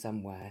pink from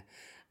somewhere,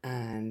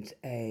 and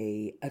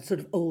a sort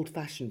of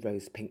old-fashioned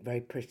rose pink,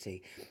 very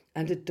pretty,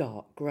 and a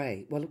dark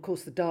grey. Well, of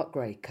course, the dark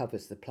grey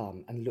covers the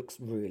plum and looks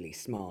really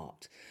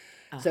smart.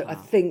 So I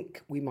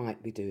think we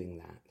might be doing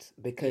that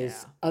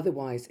because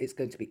otherwise it's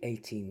going to be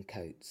 18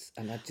 coats.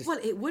 And Well,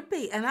 it would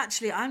be. And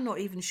actually, I'm not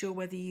even sure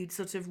whether you'd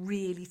sort of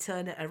really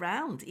turn it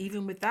around,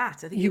 even with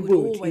that. I think you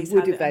would always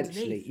have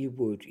eventually. It you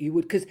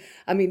would. Because,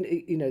 I mean,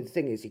 you know, the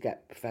thing is you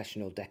get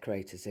professional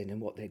decorators in and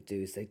what they do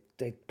is they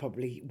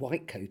probably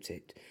white coat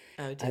it.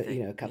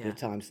 You know, a couple of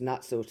times and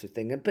that sort of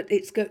thing. But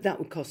that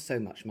would cost so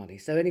much money.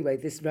 So anyway,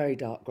 this very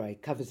dark grey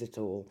covers it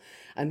all.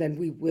 And then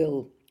we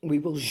will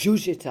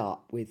zhuzh it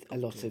up with a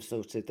lot of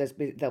sort of...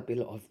 There'll be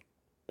a lot of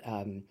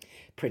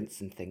prints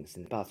and things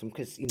in the bathroom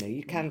because, you know,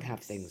 you can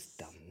have things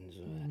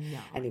done.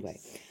 Anyway,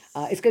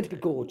 it's going to be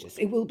gorgeous.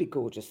 It will be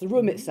gorgeous. The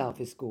room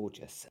itself is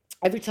gorgeous.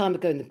 Every time I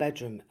go in the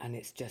bedroom and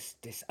it's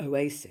just this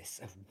oasis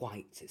of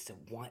white. It's a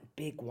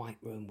big white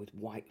room with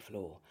white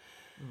floor.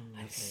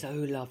 And it's so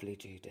lovely,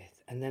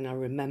 Judith. And then I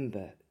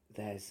remember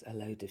there's a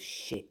load of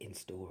shit in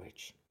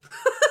storage.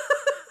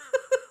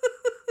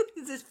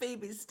 Is this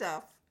Phoebe's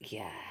stuff?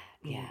 Yeah.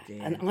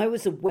 And I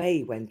was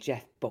away when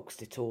Jeff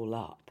boxed it all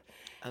up.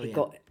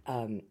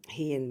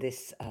 He and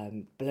this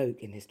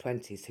bloke in his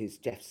 20s, who's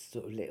Jeff's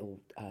sort of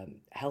little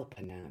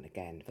helper now and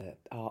again for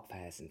art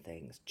fairs and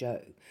things,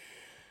 Joe.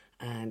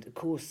 And of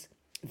course,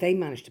 they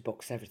managed to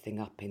box everything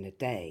up in a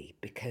day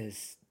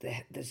because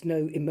there's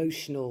no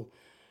emotional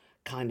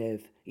kind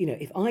of, you know,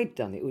 if I'd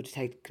done it, it would have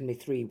taken me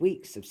 3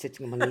 weeks of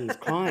sitting on my knees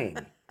crying.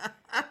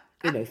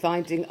 You know,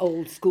 finding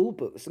old school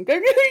books and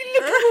going, hey,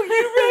 look at what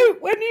you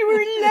wrote when you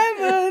were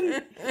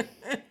 11.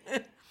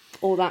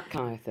 All that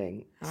kind of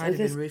thing. I'd have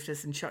been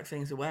ruthless and chucked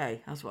things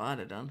away. That's what I'd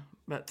have done.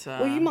 But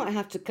well, you might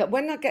have to come.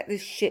 When I get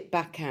this shit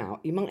back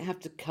out, you might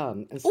have to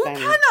come and spend...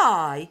 can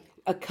I?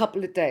 A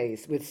couple of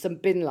days with some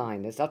bin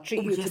liners. I'll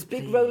treat you to a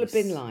big roll of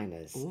bin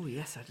liners. Oh,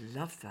 yes, I'd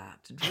love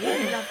that. I'd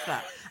really love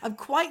that. I'm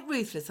quite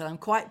ruthless and I'm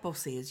quite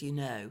bossy, as you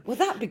know. Well,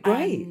 that'd be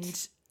great.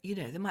 And, you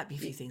know, there might be a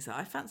few things that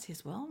I fancy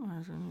as well.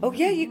 Oh,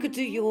 yeah, you could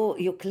do your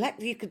you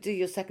could do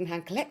your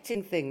second-hand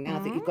collecting thing now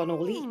that you've gone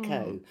all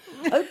eco.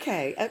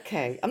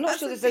 Okay. I'm not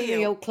sure there's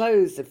any old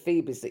clothes of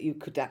Phoebe's that you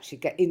could actually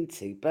get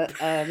into, but...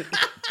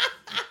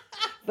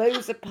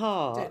 Those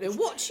apart. I don't know.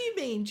 What do you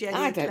mean, Jenny?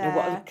 I don't know.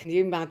 What can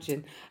you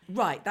imagine?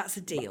 Right, that's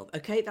a deal.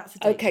 Okay, that's a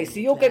deal. Okay,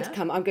 so you're going to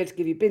come. I'm going to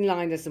give you bin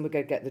liners, and we're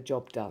going to get the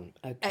job done.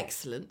 Okay.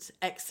 Excellent.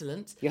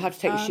 You have to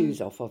take your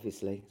shoes off,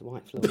 obviously. The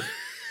white floor.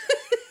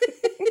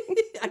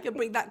 I can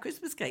bring that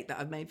Christmas cake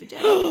that I've made for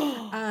Jenny.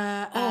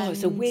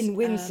 It's a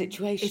win-win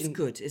situation. It's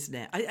good, isn't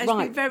it? It's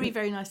been very,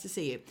 very nice to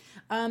see you.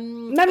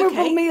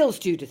 Memorable meals,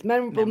 Judith.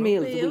 Memorable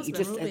meals.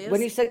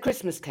 When you said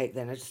Christmas cake,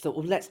 then I just thought,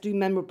 well, let's do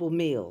memorable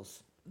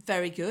meals.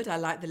 Very good. I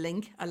like the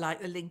link. I like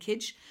the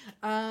linkage.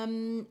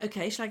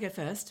 Okay, shall I go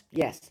first?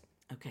 Yes.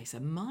 Okay, so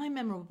my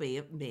memorable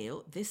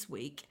meal this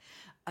week,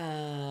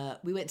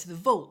 we went to the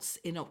Vaults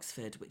in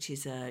Oxford, which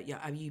is,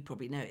 you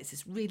probably know, it's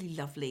this really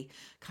lovely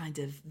kind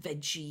of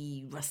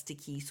veggie,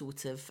 rustic-y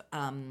sort of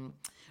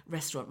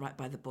restaurant right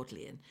by the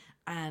Bodleian.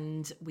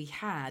 And we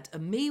had a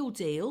meal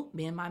deal,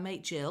 me and my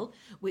mate Jill,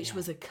 which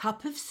was a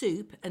cup of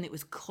soup, and it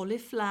was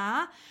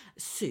cauliflower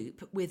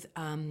soup with,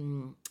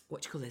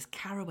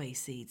 caraway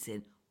seeds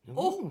in.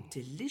 Oh,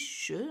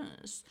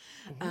 delicious.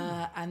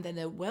 And then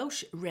a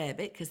Welsh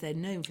rarebit, because they're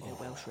known for their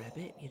Welsh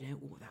rarebit, you know.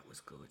 Oh, that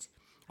was good.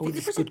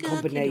 This is a good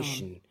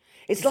combination.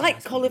 It's like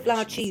nice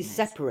cauliflower cheese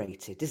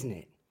separated, isn't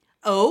it?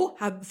 Oh,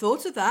 hadn't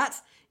thought of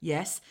that.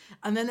 Yes.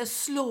 And then a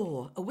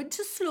slaw, a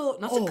winter slaw,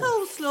 not a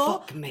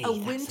coleslaw. Fuck me, a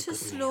winter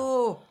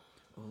slaw.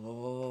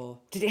 Oh.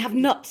 Did it have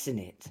nuts in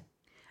it?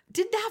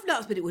 Didn't have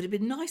nuts, but it would have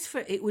been nice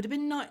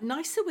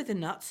nicer with a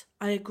nut.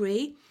 I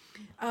agree.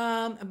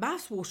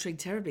 Mouth watering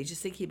terribly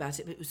just thinking about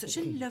it, but it was such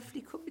a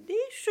lovely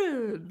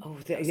combination. Oh,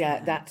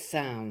 that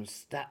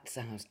sounds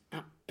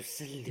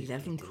absolutely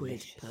 11 delicious.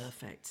 quid,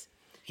 perfect.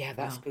 Yeah,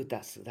 that's good.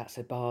 That's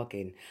a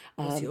bargain.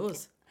 What's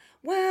yours?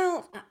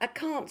 Well, I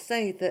can't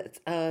say that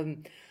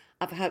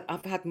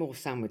I've had more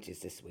sandwiches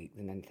this week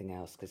than anything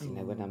else because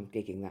when I'm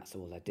gigging, that's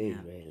all I do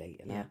really,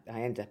 and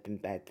I end up in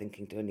bed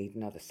thinking, do I need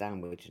another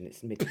sandwich? And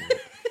it's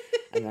midnight,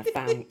 and I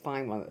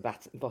find one at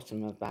the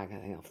bottom of my bag. And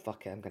I think, oh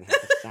fuck it, I'm going to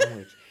have a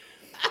sandwich.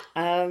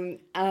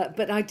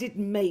 But I did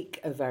make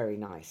a very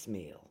nice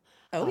meal.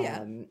 Oh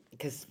yeah,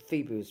 because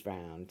Phoebe was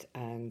round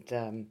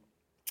and.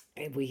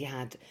 It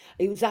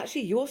was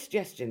actually your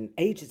suggestion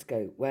ages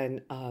ago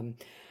when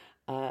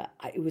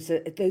it was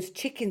those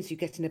chickens you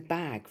get in a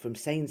bag from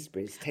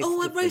Sainsbury's.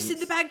 A roast in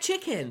the bag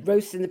chicken.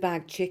 Roast in the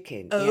bag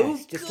chicken. Oh,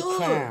 yes, just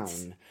God. a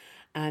crown.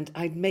 And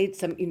I'd made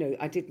some,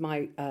 I did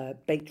my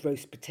baked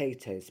roast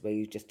potatoes where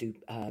you just do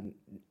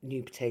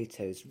new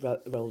potatoes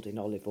rolled in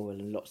olive oil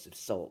and lots of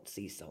salt,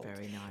 sea salt.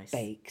 Very nice.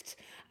 Baked.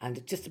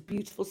 And just a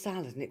beautiful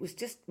salad. And it was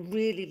just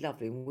really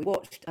lovely. We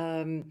watched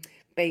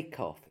Bake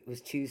Off. It was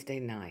Tuesday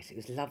night. It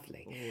was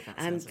lovely. Oh, that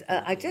and sounds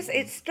like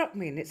it struck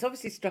me, and it's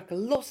obviously struck a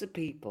lot of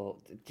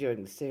people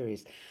during the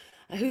series,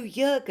 who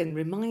Jürgen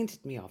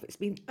reminded me of. It's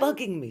been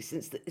bugging me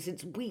since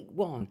week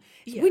one.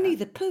 It's Winnie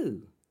the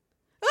Pooh.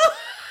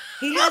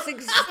 He has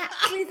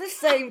exactly the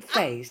same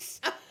face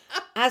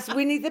as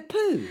Winnie the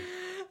Pooh.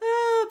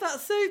 Oh,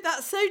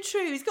 that's so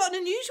true. He's got an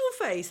unusual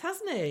face,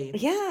 hasn't he?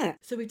 Yeah.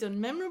 So we've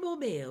done memorable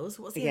meals.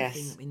 What's the other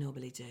thing that we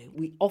normally do?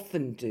 We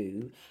often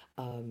do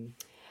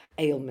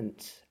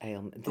ailment,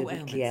 the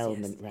weekly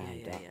ailment yes.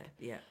 roundup.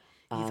 Yeah.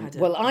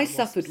 I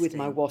suffered with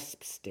my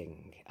wasp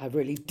sting. I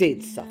really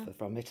did suffer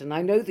from it. And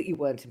I know that you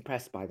weren't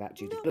impressed by that,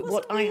 Judith. No, but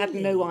what I had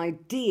really. no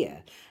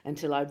idea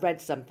until I read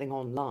something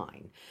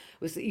online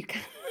was that you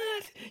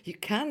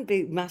can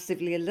be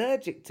massively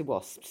allergic to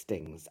wasp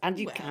stings and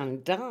you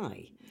can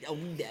die. Oh,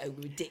 no,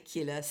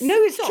 ridiculous. No,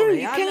 it's true.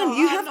 You I'm can. not-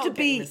 you I'm have not to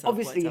getting be, myself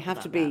obviously, you worked up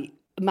have to about be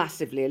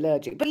massively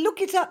allergic. But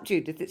look it up,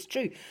 Judith. It's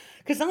true.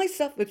 Because I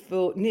suffered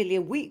for nearly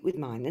a week with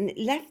mine and it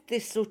left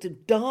this sort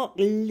of dark,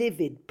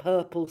 livid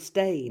purple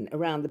stain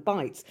around the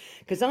bites.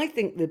 Because I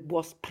think the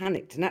wasp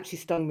panicked and actually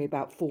stung me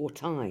about 4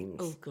 times.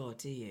 Oh, God,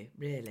 do you?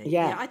 Really?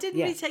 Yeah, I didn't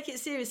yeah. really take it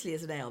seriously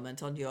as an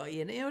ailment on your,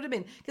 you know what I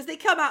mean? Because they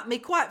come at me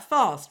quite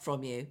fast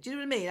from you. Do you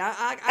know what I mean?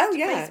 I have to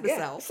pace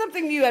myself.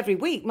 Something new every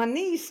week. My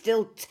knee's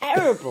still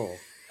terrible.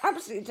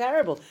 Absolutely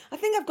terrible. I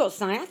think I've got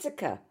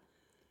sciatica.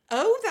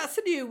 Oh, that's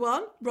a new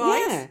one.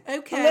 Right. Yeah.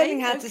 Okay. I'm learning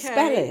how to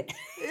spell it.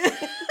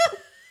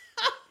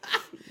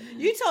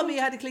 You told me you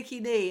had a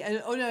clicky knee,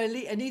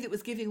 a knee that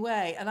was giving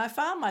way, and I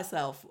found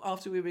myself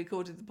after we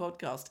recorded the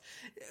podcast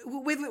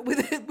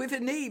with a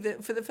knee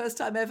that for the first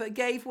time ever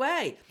gave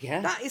way. Yeah,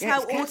 that is yeah,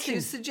 how it's catching.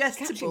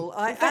 auto-suggestible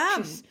I am.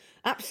 Infectious.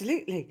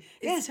 Absolutely.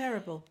 It's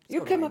terrible. It's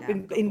You'll got come away up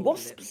now. Got in bored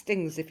wasp with it.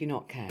 stings if you're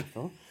not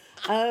careful.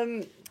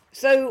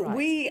 So Right.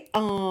 we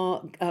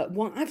are.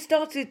 I've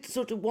started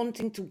sort of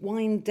wanting to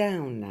wind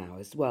down now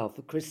as well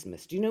for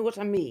Christmas. Do you know what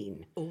I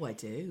mean? Oh, I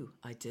do.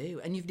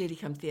 And you've nearly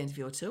come to the end of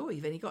your tour.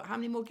 You've only got, how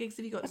many more gigs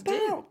have you got to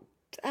do?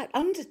 About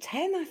under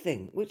 10, I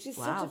think, which is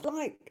Wow. sort of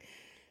like,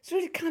 it's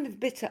really kind of a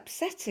bit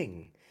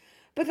upsetting.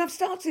 But I've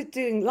started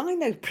doing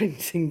lino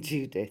printing,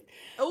 Judith.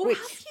 Oh, which,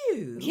 have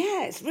you?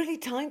 Yeah, it's really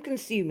time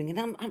consuming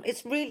and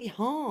it's really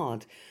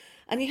hard.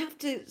 And you have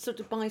to sort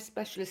of buy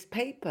specialist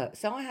paper.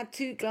 So I had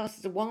 2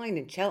 glasses of wine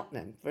in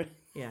Cheltenham.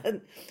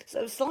 And so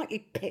I was slightly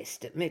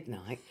pissed at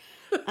midnight.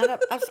 And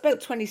I've spent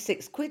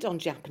 26 quid on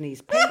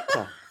Japanese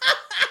paper.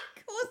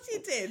 Of course you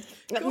did.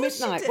 At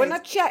midnight. When I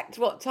checked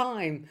what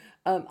time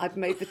I'd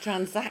made the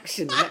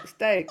transaction the next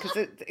day, because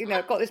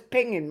I've got this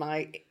ping in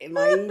my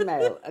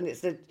email and it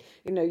said,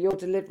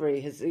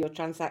 your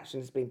transaction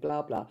has been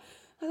blah, blah.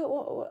 I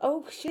thought,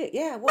 oh shit,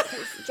 yeah, what's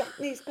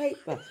Japanese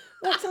paper?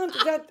 What time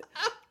did that...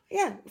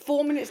 Yeah,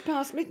 4 minutes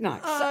past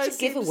midnight. Such a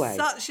giveaway.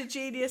 Such a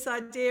genius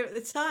idea at the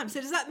time. So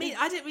does that mean,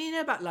 I didn't really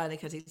know about lino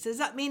cutting, so does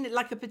that mean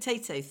like a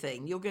potato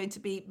thing? You're going to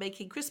be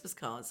making Christmas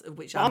cards, of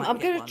which I'm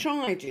going to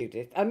try,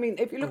 Judith. I mean,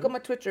 if you look on my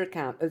Twitter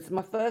account, it's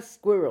my first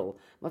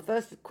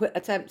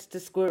attempt to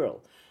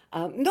squirrel.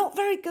 Not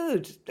very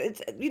good.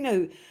 It's,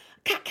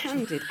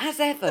 cat-handed, as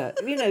ever.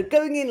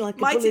 Going in like a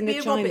bull in a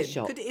china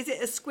shop. Is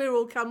it a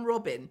squirrel come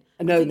robin?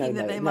 No.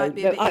 Might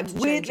be a bit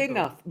Weirdly interchangeable.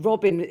 enough,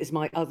 Robin is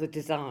my other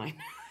design.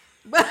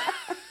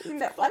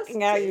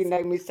 Fucking how you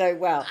know me so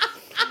well.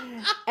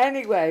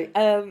 Anyway,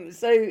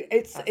 so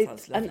it's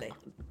sounds lovely.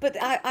 But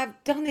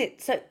I've done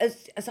it so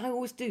as I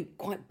always do,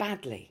 quite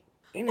badly.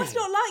 Well, it's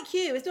not like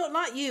you. It's not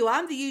like you.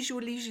 I'm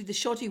usually the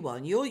shoddy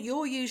one.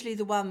 You're usually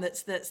the one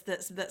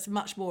that's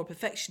much more a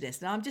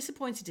perfectionist. And I'm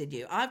disappointed in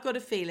you. I've got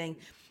a feeling.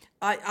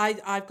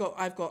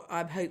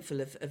 I'm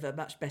hopeful of a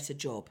much better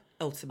job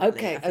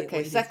ultimately.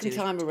 Okay. Second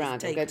time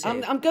around,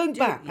 I'm going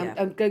back.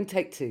 I'm going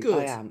take 2. Good.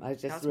 I am. I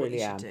just That's really what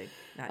you am. should do.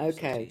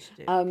 Okay.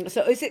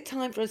 So is it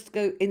time for us to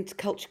go into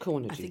Culture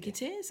Corner? I think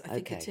it is.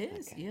 Okay.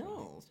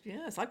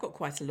 Yes. I've got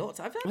quite a lot.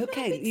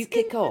 Okay, you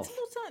kick off. Quite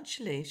a lot,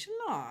 actually. Shall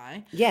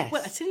I? Yes.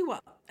 Well, I tell you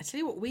what. I tell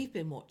you what we've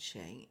been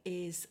watching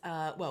is,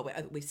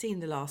 we've seen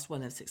the last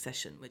one of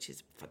Succession, which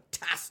is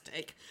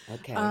fantastic.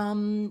 Okay.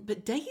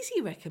 But Daisy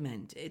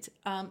recommended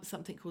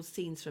something called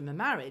Scenes from a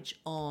Marriage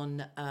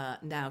on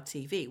Now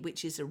TV,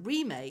 which is a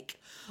remake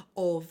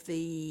of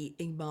the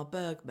Ingmar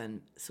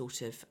Bergman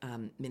sort of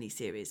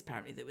miniseries,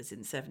 apparently, that was in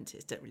the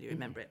 70s. Don't really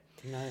remember it.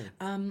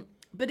 No.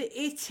 But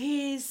it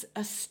is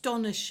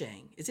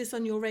astonishing. Is this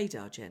on your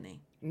radar,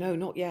 Jenny? No,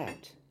 not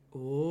yet.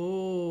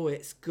 Oh,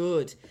 it's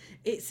good.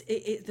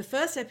 The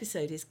first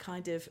episode is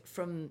kind of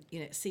from,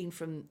 seen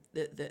from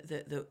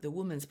the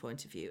woman's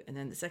point of view, and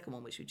then the second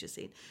one, which we've just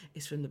seen,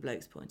 is from the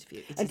bloke's point of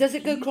view. And does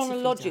it go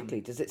chronologically?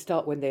 Does it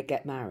start when they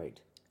get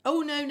married? Oh,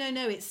 no.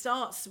 It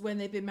starts when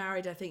they've been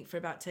married, I think, for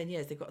about 10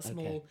 years. They've got a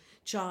small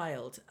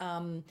child.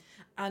 And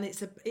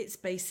it's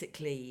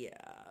basically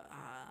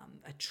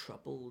a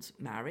troubled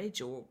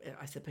marriage, or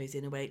I suppose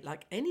in a way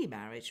like any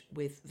marriage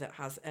that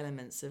has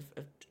elements of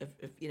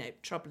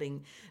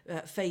troubling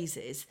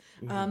phases.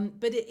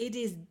 But it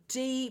is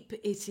deep,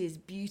 it is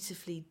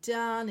beautifully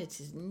done, it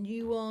is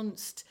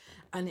nuanced,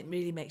 and it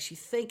really makes you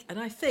think. And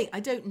I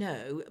don't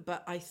know,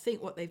 but I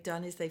think what they've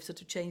done is they've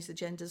sort of changed the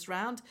genders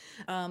round.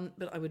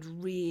 But I would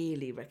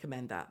really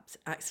recommend that.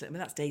 Excellent. I mean,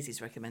 that's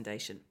Daisy's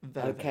recommendation.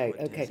 Very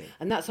good, Daisy.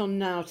 And that's on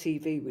Now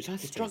TV, which I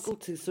struggle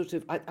to sort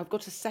of. I've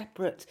got a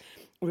separate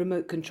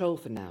remote control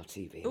for Now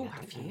TV. Oh,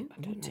 have you?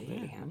 I don't know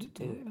really how to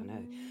do it.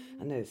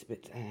 I know it's a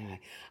bit. Anyway.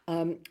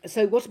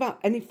 So, what about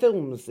any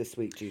films this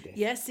week, Judith?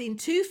 Yes, seen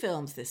 2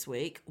 films this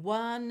week.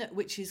 One,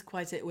 which is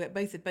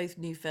both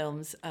new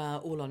films,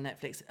 all on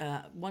Netflix.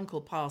 One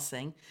called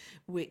Passing,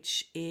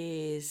 which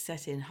is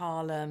set in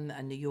Harlem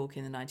and New York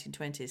in the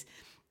 1920s,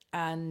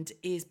 and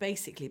is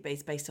basically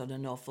based on a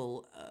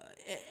novel.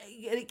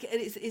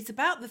 It's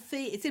about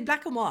it's in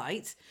black and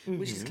white,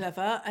 which is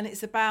clever, and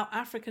it's about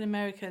African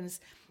Americans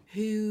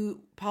who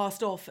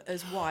passed off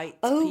as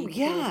white people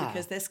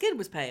because their skin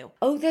was pale.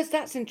 Oh,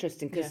 that's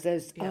interesting, because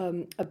there's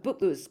a book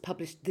that was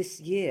published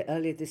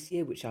earlier this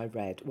year, which I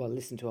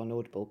listened to on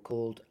Audible,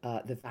 called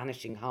The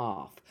Vanishing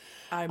Half.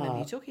 I remember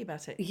you talking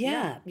about it.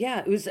 Yeah.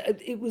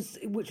 It was,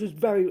 which was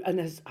very, and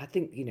I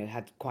think,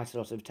 had quite a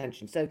lot of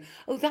attention. So,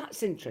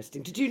 that's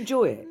interesting. Did you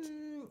enjoy it?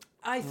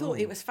 I thought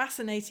it was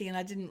fascinating, and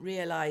I didn't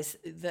realise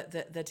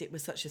that it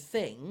was such a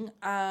thing.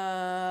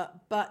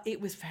 But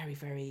it was very,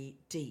 very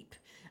deep.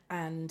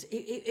 And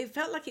it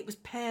felt like it was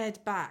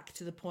pared back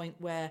to the point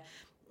where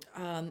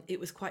it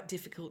was quite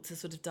difficult to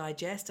sort of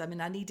digest. I mean,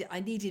 I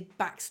needed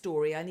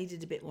backstory. I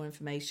needed a bit more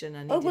information.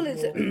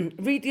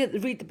 Read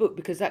the book,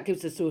 because that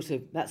gives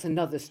that's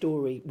another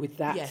story with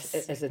that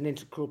as an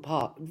integral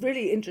part.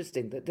 Really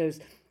interesting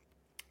that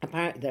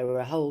apparently there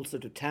are whole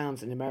sort of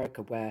towns in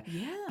America where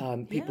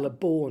people are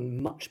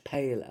born much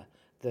paler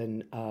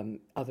than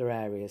other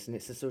areas, and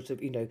it's a sort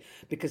of,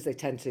 because they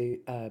tend to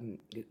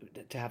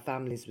have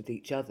families with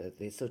each other,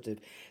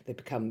 they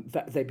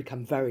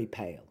become very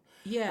pale.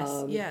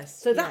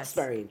 Yes. So that's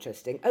very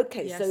interesting.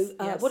 Okay,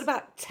 what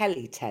about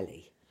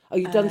telly? Oh,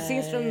 you've done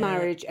Scenes from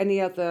Marriage. Any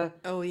other?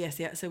 Oh, yes,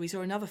 yeah. So we saw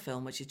another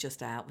film which is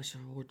just out, which I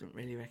wouldn't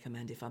really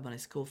recommend if I'm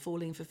honest, called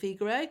Falling for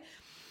Figaro,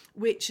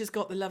 which has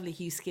got the lovely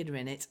Hugh Skinner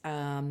in it,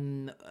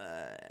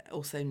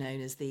 also known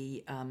as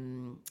the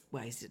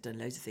he's done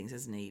loads of things,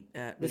 hasn't he?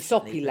 The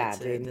soppy lad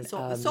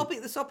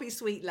the soppy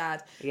sweet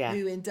lad,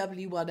 who in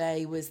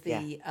W1A was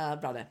the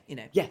brother,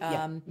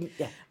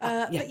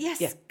 But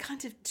yes,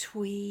 kind of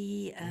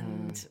twee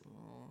and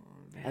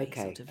very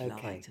sort of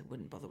light. I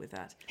wouldn't bother with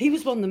that. He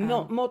was one of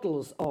the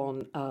models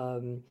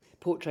on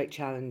Portrait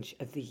Challenge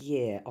of the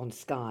Year on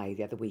Sky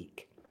the other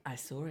week. I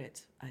saw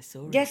it.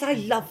 Yes, I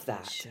love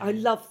that. I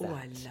love that. Oh,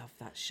 I love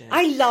that show.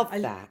 I love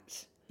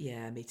that.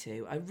 Yeah, me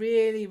too. I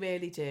really,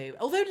 really do.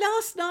 Although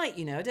last night,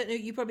 I don't know,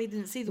 you probably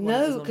didn't see the one.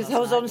 No, because I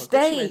was on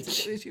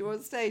stage. You were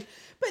on stage.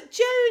 But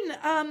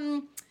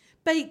Joan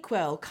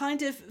Bakewell,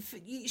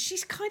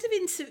 she's kind of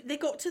into. They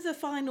got to the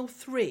final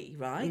 3,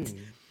 right?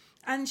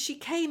 And she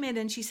came in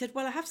and she said,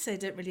 well, I have to say I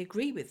don't really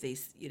agree with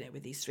these,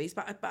 with these 3s,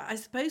 but I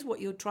suppose what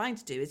you're trying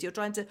to do is you're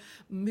trying to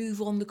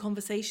move on the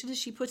conversation, as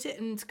she put it,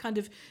 and kind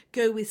of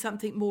go with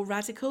something more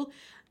radical.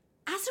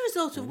 As a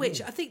result of which,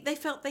 I think they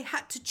felt they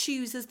had to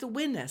choose as the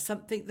winner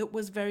something that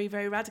was very,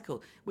 very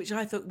radical, which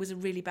I thought was a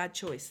really bad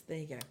choice. There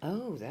you go.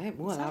 Oh, I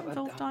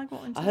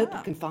hope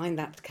you can find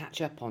that to catch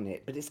up on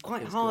it, but it's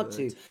quite hard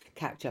to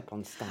catch up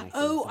on Sky.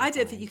 Oh, I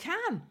don't think you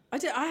can.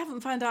 I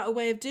haven't found out a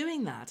way of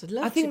doing that. I'd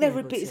love to.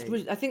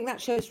 I think that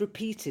show's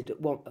repeated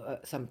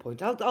at some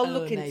point. I'll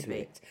look into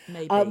it.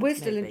 Maybe. We're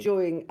still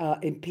enjoying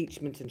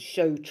Impeachment and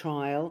Show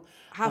Trial.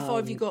 How far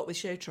have you got with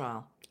Show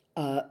Trial?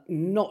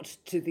 Not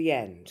to the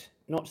end.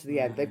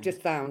 They've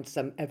just found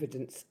some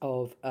evidence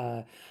of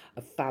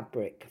of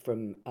fabric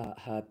from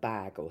her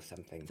bag or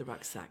something. The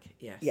rucksack,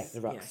 yes. Yeah,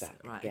 the rucksack.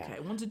 Yes. Right, yeah. okay. I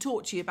want to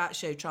talk to you about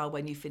Show Trial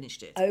when you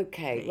finished it.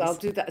 Okay, please. well, I'll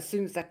do that as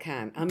soon as I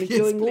can. I'm Yes,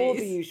 enjoying all the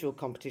please. usual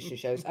competition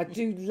shows. I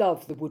do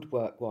love the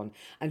woodwork one,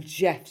 and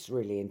Jeff's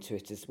really into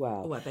it as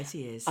well. Oh, I bet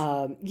he is.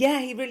 Yeah,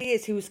 he really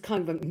is. He was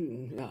kind of,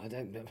 no, I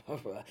don't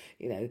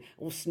know,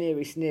 all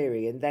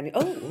sneery, and then,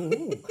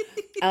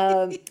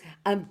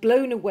 and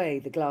Blown Away,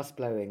 the glass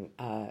blowing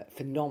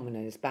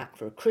phenomenon, is back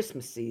for a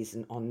Christmas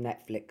season on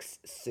Netflix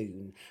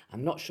soon.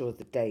 I'm not sure of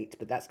the date,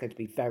 but that's going to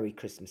be very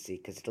Christmassy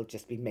because it'll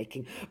just be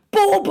making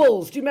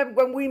baubles. Do you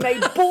remember when we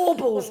made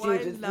baubles,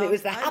 Judith? It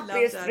was the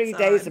happiest 3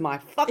 days of my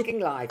fucking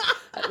life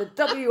at the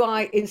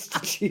WI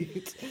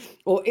Institute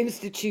or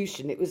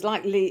institution. It was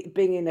like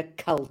being in a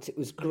cult. It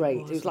was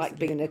great. It was like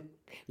being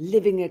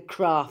living a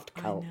craft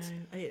cult.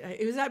 I know.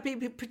 It was like being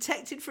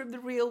protected from the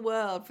real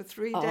world for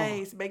 3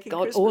 days, making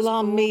God, Christmas all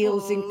our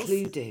meals baubles.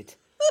 included.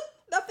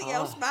 Nothing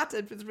else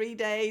mattered for 3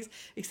 days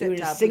except We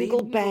were in our a single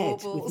bleeding bed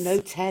baubles. with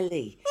no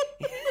telly.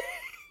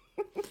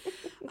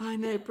 I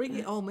know, bring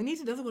it on. We need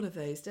another one of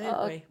those, don't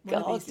we? One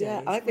of God, these yeah.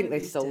 days, I one think of they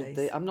these sold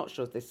days. I'm not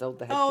sure if they sold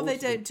the Oh, headquarters.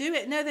 they don't do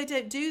it. No, they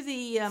don't do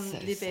the live-in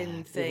The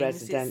things.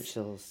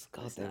 residentials.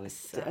 God, they were,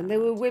 sad. and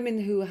there were women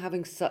who were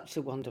having such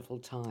a wonderful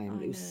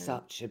time. It was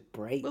such a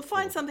break. We'll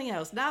find something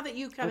else. Now that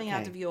you're coming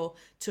out Okay. of your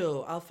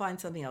tour, I'll find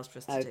something else for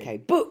us to do. Okay,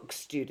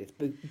 books, Judith.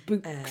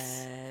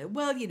 Books.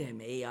 Well, you know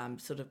me, I'm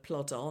sort of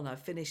plod on. I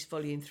finished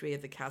volume 3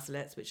 of The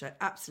Castlets, which I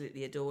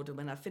absolutely adored. And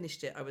when I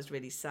finished it, I was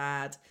really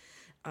sad.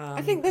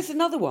 I think there's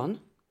another one.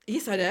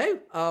 Yes, I know.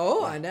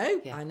 Oh, I know.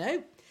 yeah. I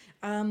know.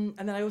 And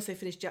then I also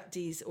finished Jack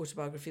Dee's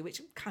autobiography,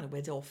 which kind of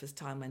went off as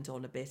time went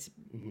on a bit.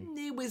 Mm-hmm.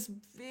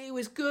 It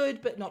was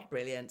good, but not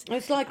brilliant.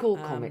 It's like all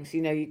comics,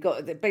 you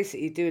got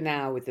basically you do an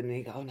hour with them and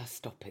you go, oh no,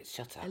 stop it,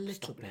 shut up, A little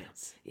stop now.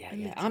 bit. Yeah, A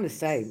yeah, little I'm the bit.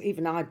 same.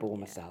 Even I bore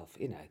myself,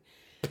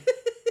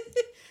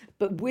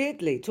 But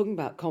weirdly, talking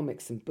about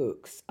comics and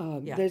books,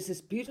 there's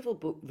this beautiful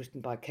book written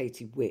by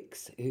Katie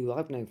Wicks, who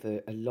I've known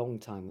for a long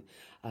time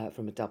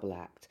from a double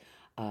act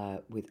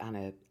with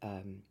Anna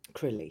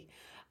Crilly.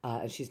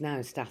 And she's now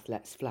in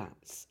Stathlet's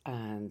Flats,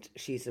 and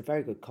she's a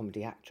very good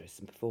comedy actress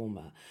and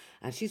performer.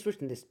 And she's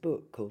written this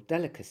book called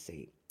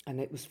Delicacy, and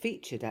it was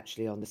featured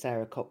actually on the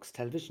Sarah Cox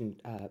television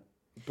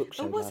book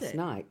show was last it?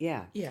 night.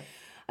 Yeah. Yeah.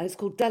 And it's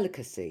called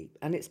Delicacy,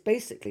 and it's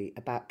basically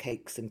about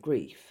cakes and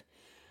grief.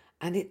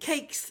 And it's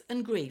Cakes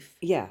and grief.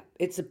 yeah,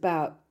 it's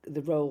about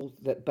the role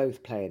that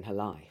both play in her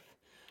life.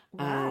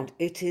 Wow. And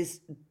it is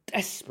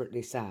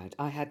desperately sad.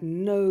 I had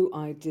no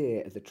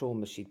idea of the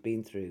trauma she'd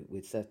been through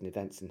with certain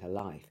events in her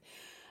life.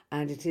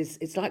 And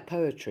it's like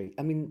poetry.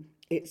 I mean,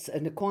 it's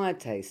an acquired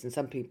taste, and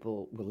some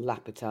people will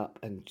lap it up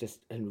and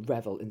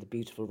revel in the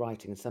beautiful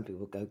writing, and some people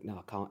will go, no,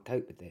 I can't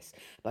cope with this.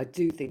 But I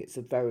do think it's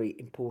a very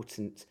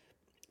important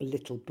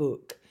little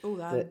book.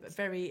 Oh, I'm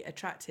very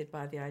attracted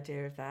by the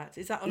idea of that.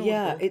 Is that on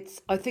Yeah, Audible?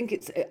 I think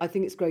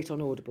it's great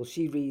on Audible.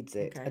 She reads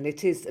it, Okay. and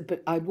it is.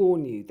 But I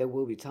warn you, there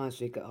will be times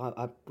where you go,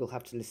 I will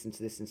have to listen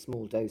to this in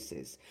small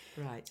doses,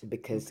 Right.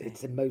 because Okay.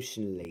 it's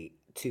emotionally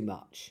too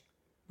much.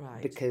 Right.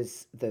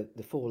 Because the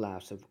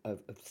fallout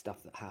of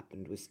stuff that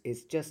happened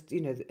is just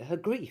her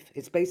grief.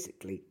 It's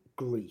basically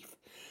grief.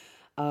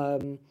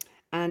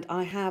 And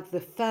I have The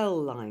Fell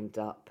lined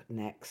up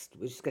next,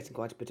 which is getting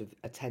quite a bit of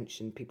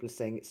attention. People are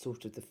saying it's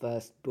sort of the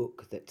first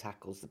book that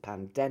tackles the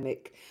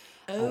pandemic,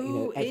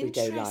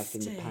 everyday life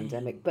in the interesting.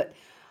 pandemic. But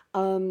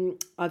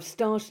I've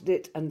started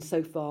it, and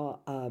so far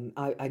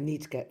I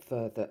need to get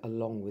further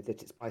along with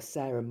it. It's by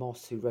Sarah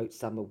Moss, who wrote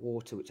Summer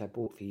Water, which I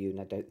bought for you, and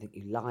I don't think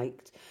you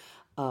liked.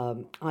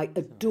 I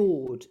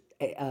adored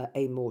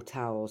Amor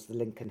Towers, The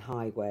Lincoln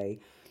Highway.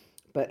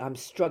 But I'm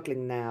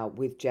struggling now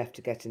with Jeff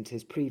to get into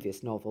his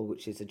previous novel,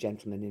 which is A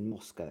Gentleman in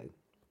Moscow.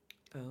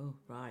 Oh,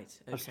 right.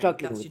 Okay. I'm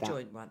struggling That's with your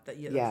that. joint one. That's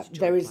your There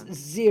joint is one.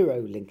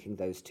 zero linking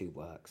those two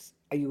works.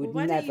 You would Well,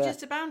 why never. don't you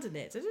just abandon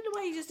it? I don't know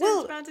why you just Well-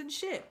 don't abandon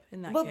ship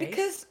in that Well, case.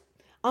 because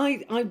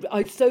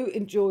I so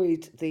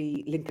enjoyed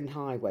The Lincoln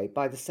Highway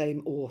by the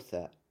same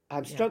author.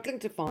 I'm struggling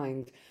to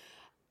find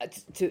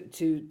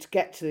to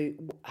get to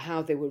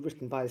how they were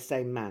written by the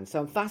same man. So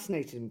I'm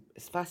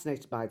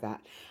fascinated by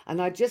that, and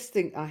I just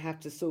think I have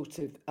to sort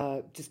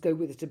of just go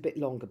with it a bit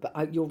longer.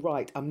 But you're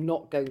right, I'm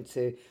not going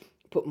to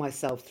put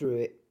myself through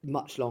it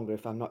much longer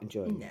if I'm not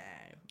enjoying it.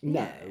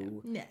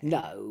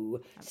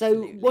 No.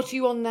 So what are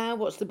you on now?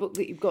 What's the book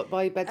that you've got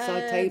by your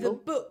bedside The table?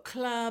 book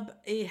club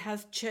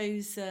has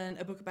chosen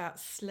a book about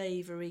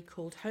slavery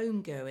called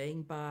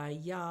Homegoing by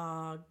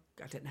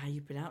I don't know how you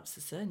pronounce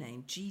the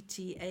surname,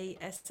 Gtasi.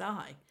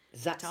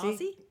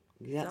 Zazi?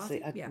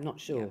 Zazi? I'm not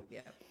sure.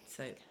 Yeah.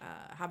 So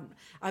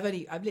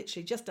I've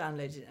literally just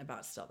downloaded it and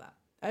about to start that.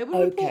 I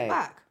will report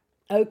back.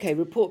 Okay,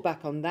 report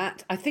back on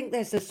that. I think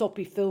there's a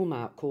soppy film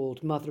out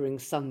called Mothering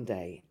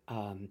Sunday.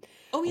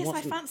 Oh yes,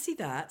 I fancy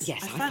that.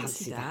 Yes, I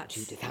fancy that,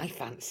 Judith. I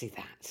fancy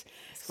that.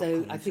 So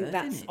Colin I think Firth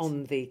in that's it.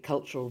 on the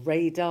cultural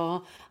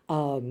radar.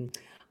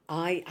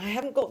 I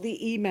haven't got the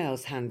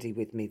emails handy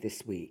with me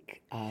this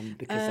week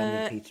because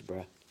I'm in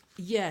Peterborough.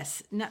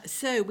 Yes.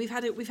 So we've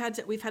had a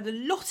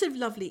lot of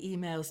lovely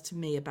emails to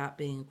me about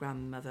being a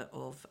grandmother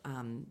of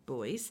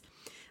boys.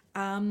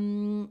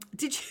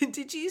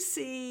 Did you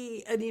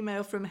see an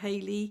email from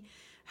Hayley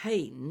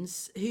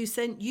Haynes, who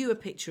sent you a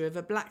picture of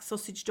a black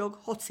sausage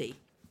dog, Hottie?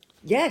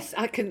 Yes,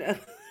 I can.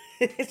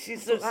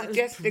 She's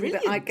suggesting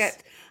that I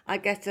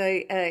get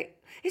a.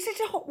 Is it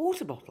a hot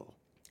water bottle?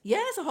 Yeah,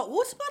 it's a hot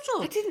water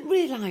bottle. I didn't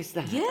realise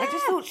that. Yeah. I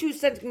just thought she was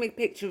sending me a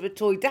picture of a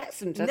toy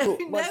Dachshund. I thought,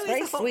 well, it's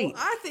very sweet.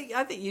 I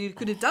think you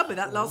could have done with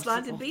that last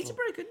line in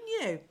Peterborough, couldn't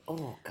you?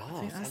 Oh, God. I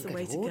think that's the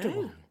way to order go.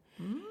 one.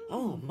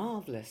 Oh,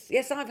 marvellous.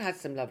 Yes, I've had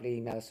some lovely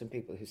emails from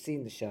people who've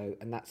seen the show,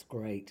 and that's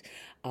great.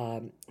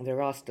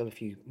 There are still a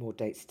few more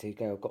dates to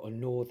go. I've got a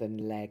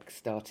northern leg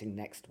starting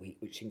next week,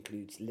 which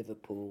includes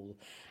Liverpool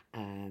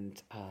and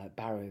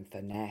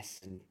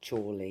Barrow-in-Furness and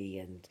Chorley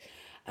and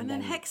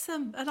then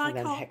Hexham, and I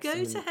can't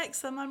go to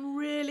Hexham. I'm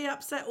really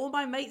upset. All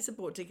my mates have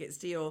bought tickets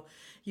to your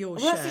show.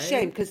 That's a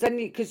shame,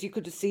 because you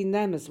could have seen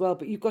them as well.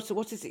 But you've got to,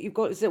 what is it?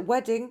 Is it a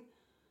wedding?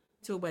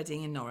 To a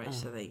wedding in Norwich,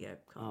 so there you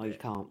go. You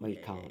can't. Well, you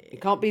can't. You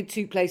can't be in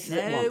two places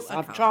at once.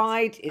 I've can't.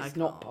 tried. It's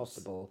not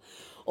possible.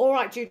 All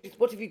right, Judith,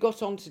 what have you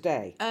got on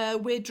today?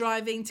 We're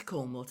driving to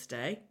Cornwall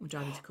today. We're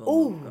driving to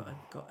Cornwall.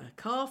 I've got a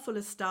car full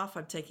of stuff.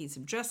 I'm taking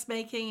some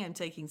dressmaking. I'm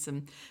taking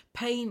some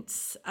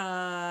paints.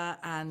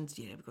 And,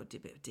 we've got to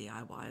do a bit of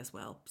DIY as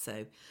well.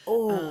 So,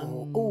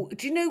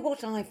 do you know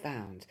what I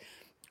found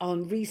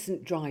on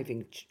recent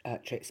driving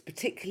trips,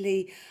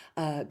 particularly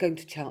going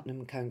to Cheltenham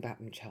and coming back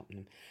from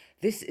Cheltenham?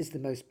 This is the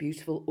most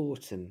beautiful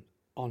autumn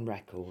on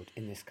record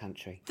in this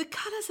country. The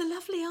colours are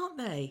lovely, aren't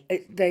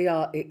they? They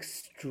are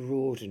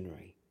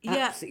extraordinary.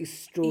 Absolutely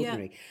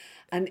extraordinary. Yeah.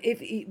 And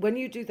when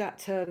you do that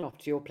turn off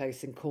to your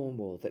place in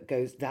Cornwall that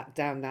goes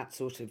down that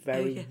sort of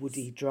very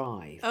woody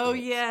drive. Oh,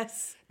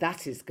 yes.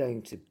 That is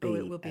going to be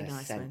it will be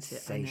nice,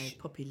 sensation. won't it? I know.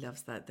 Poppy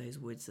loves those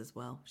woods as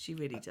well. She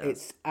really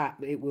does.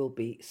 It will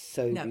be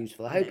so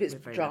beautiful. I hope it's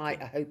dry.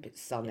 I hope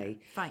it's sunny.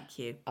 Yeah. Thank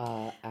you.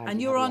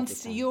 And you're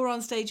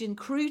on stage in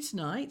Crewe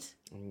tonight.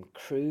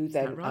 Crewe.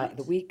 Then right?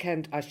 The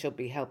weekend I shall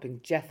be helping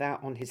Jeff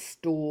out on his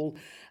stall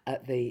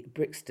at the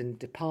Brixton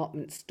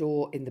department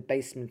store in the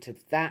basement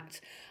of that.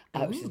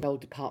 Which is an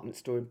old department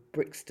store in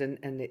Brixton,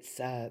 and it's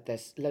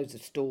there's loads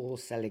of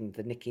stalls selling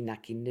the Nicky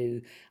Nacky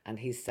New, and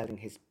he's selling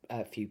his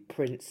few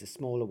prints, the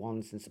smaller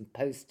ones, and some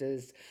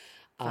posters.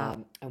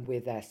 And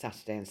we're there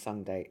Saturday and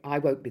Sunday. I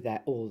won't be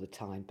there all the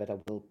time, but I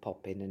will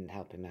pop in and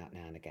help him out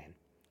now and again.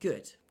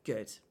 Good.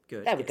 There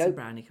we go. Some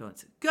brownie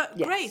cones. Yes.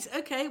 Great.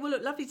 Okay. Well,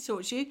 look, lovely to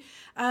talk to you.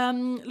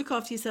 Look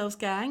after yourselves,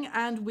 gang,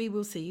 and we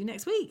will see you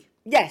next week.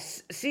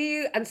 Yes, see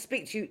you and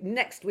speak to you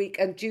next week.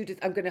 And Judith,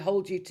 I'm going to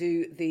hold you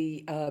to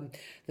the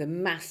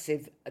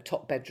massive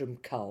top bedroom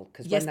cull,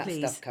 because when that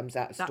stuff comes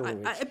out of storage,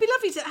 it'd be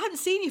lovely to. I hadn't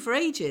seen you for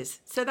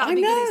ages, so that would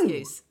be a good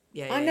excuse.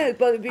 Yeah, I know,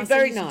 but it'd be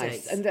very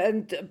nice.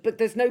 But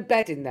there's no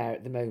bed in there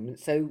at the moment,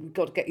 so we've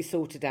got to get you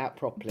sorted out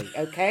properly.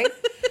 Okay.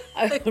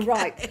 Okay.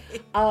 Right.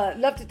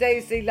 Love to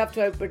Daisy. Love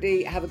to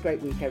everybody. Have a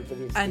great week,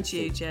 everybody. And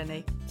you,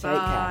 Jenny. Take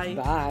care.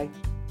 Bye.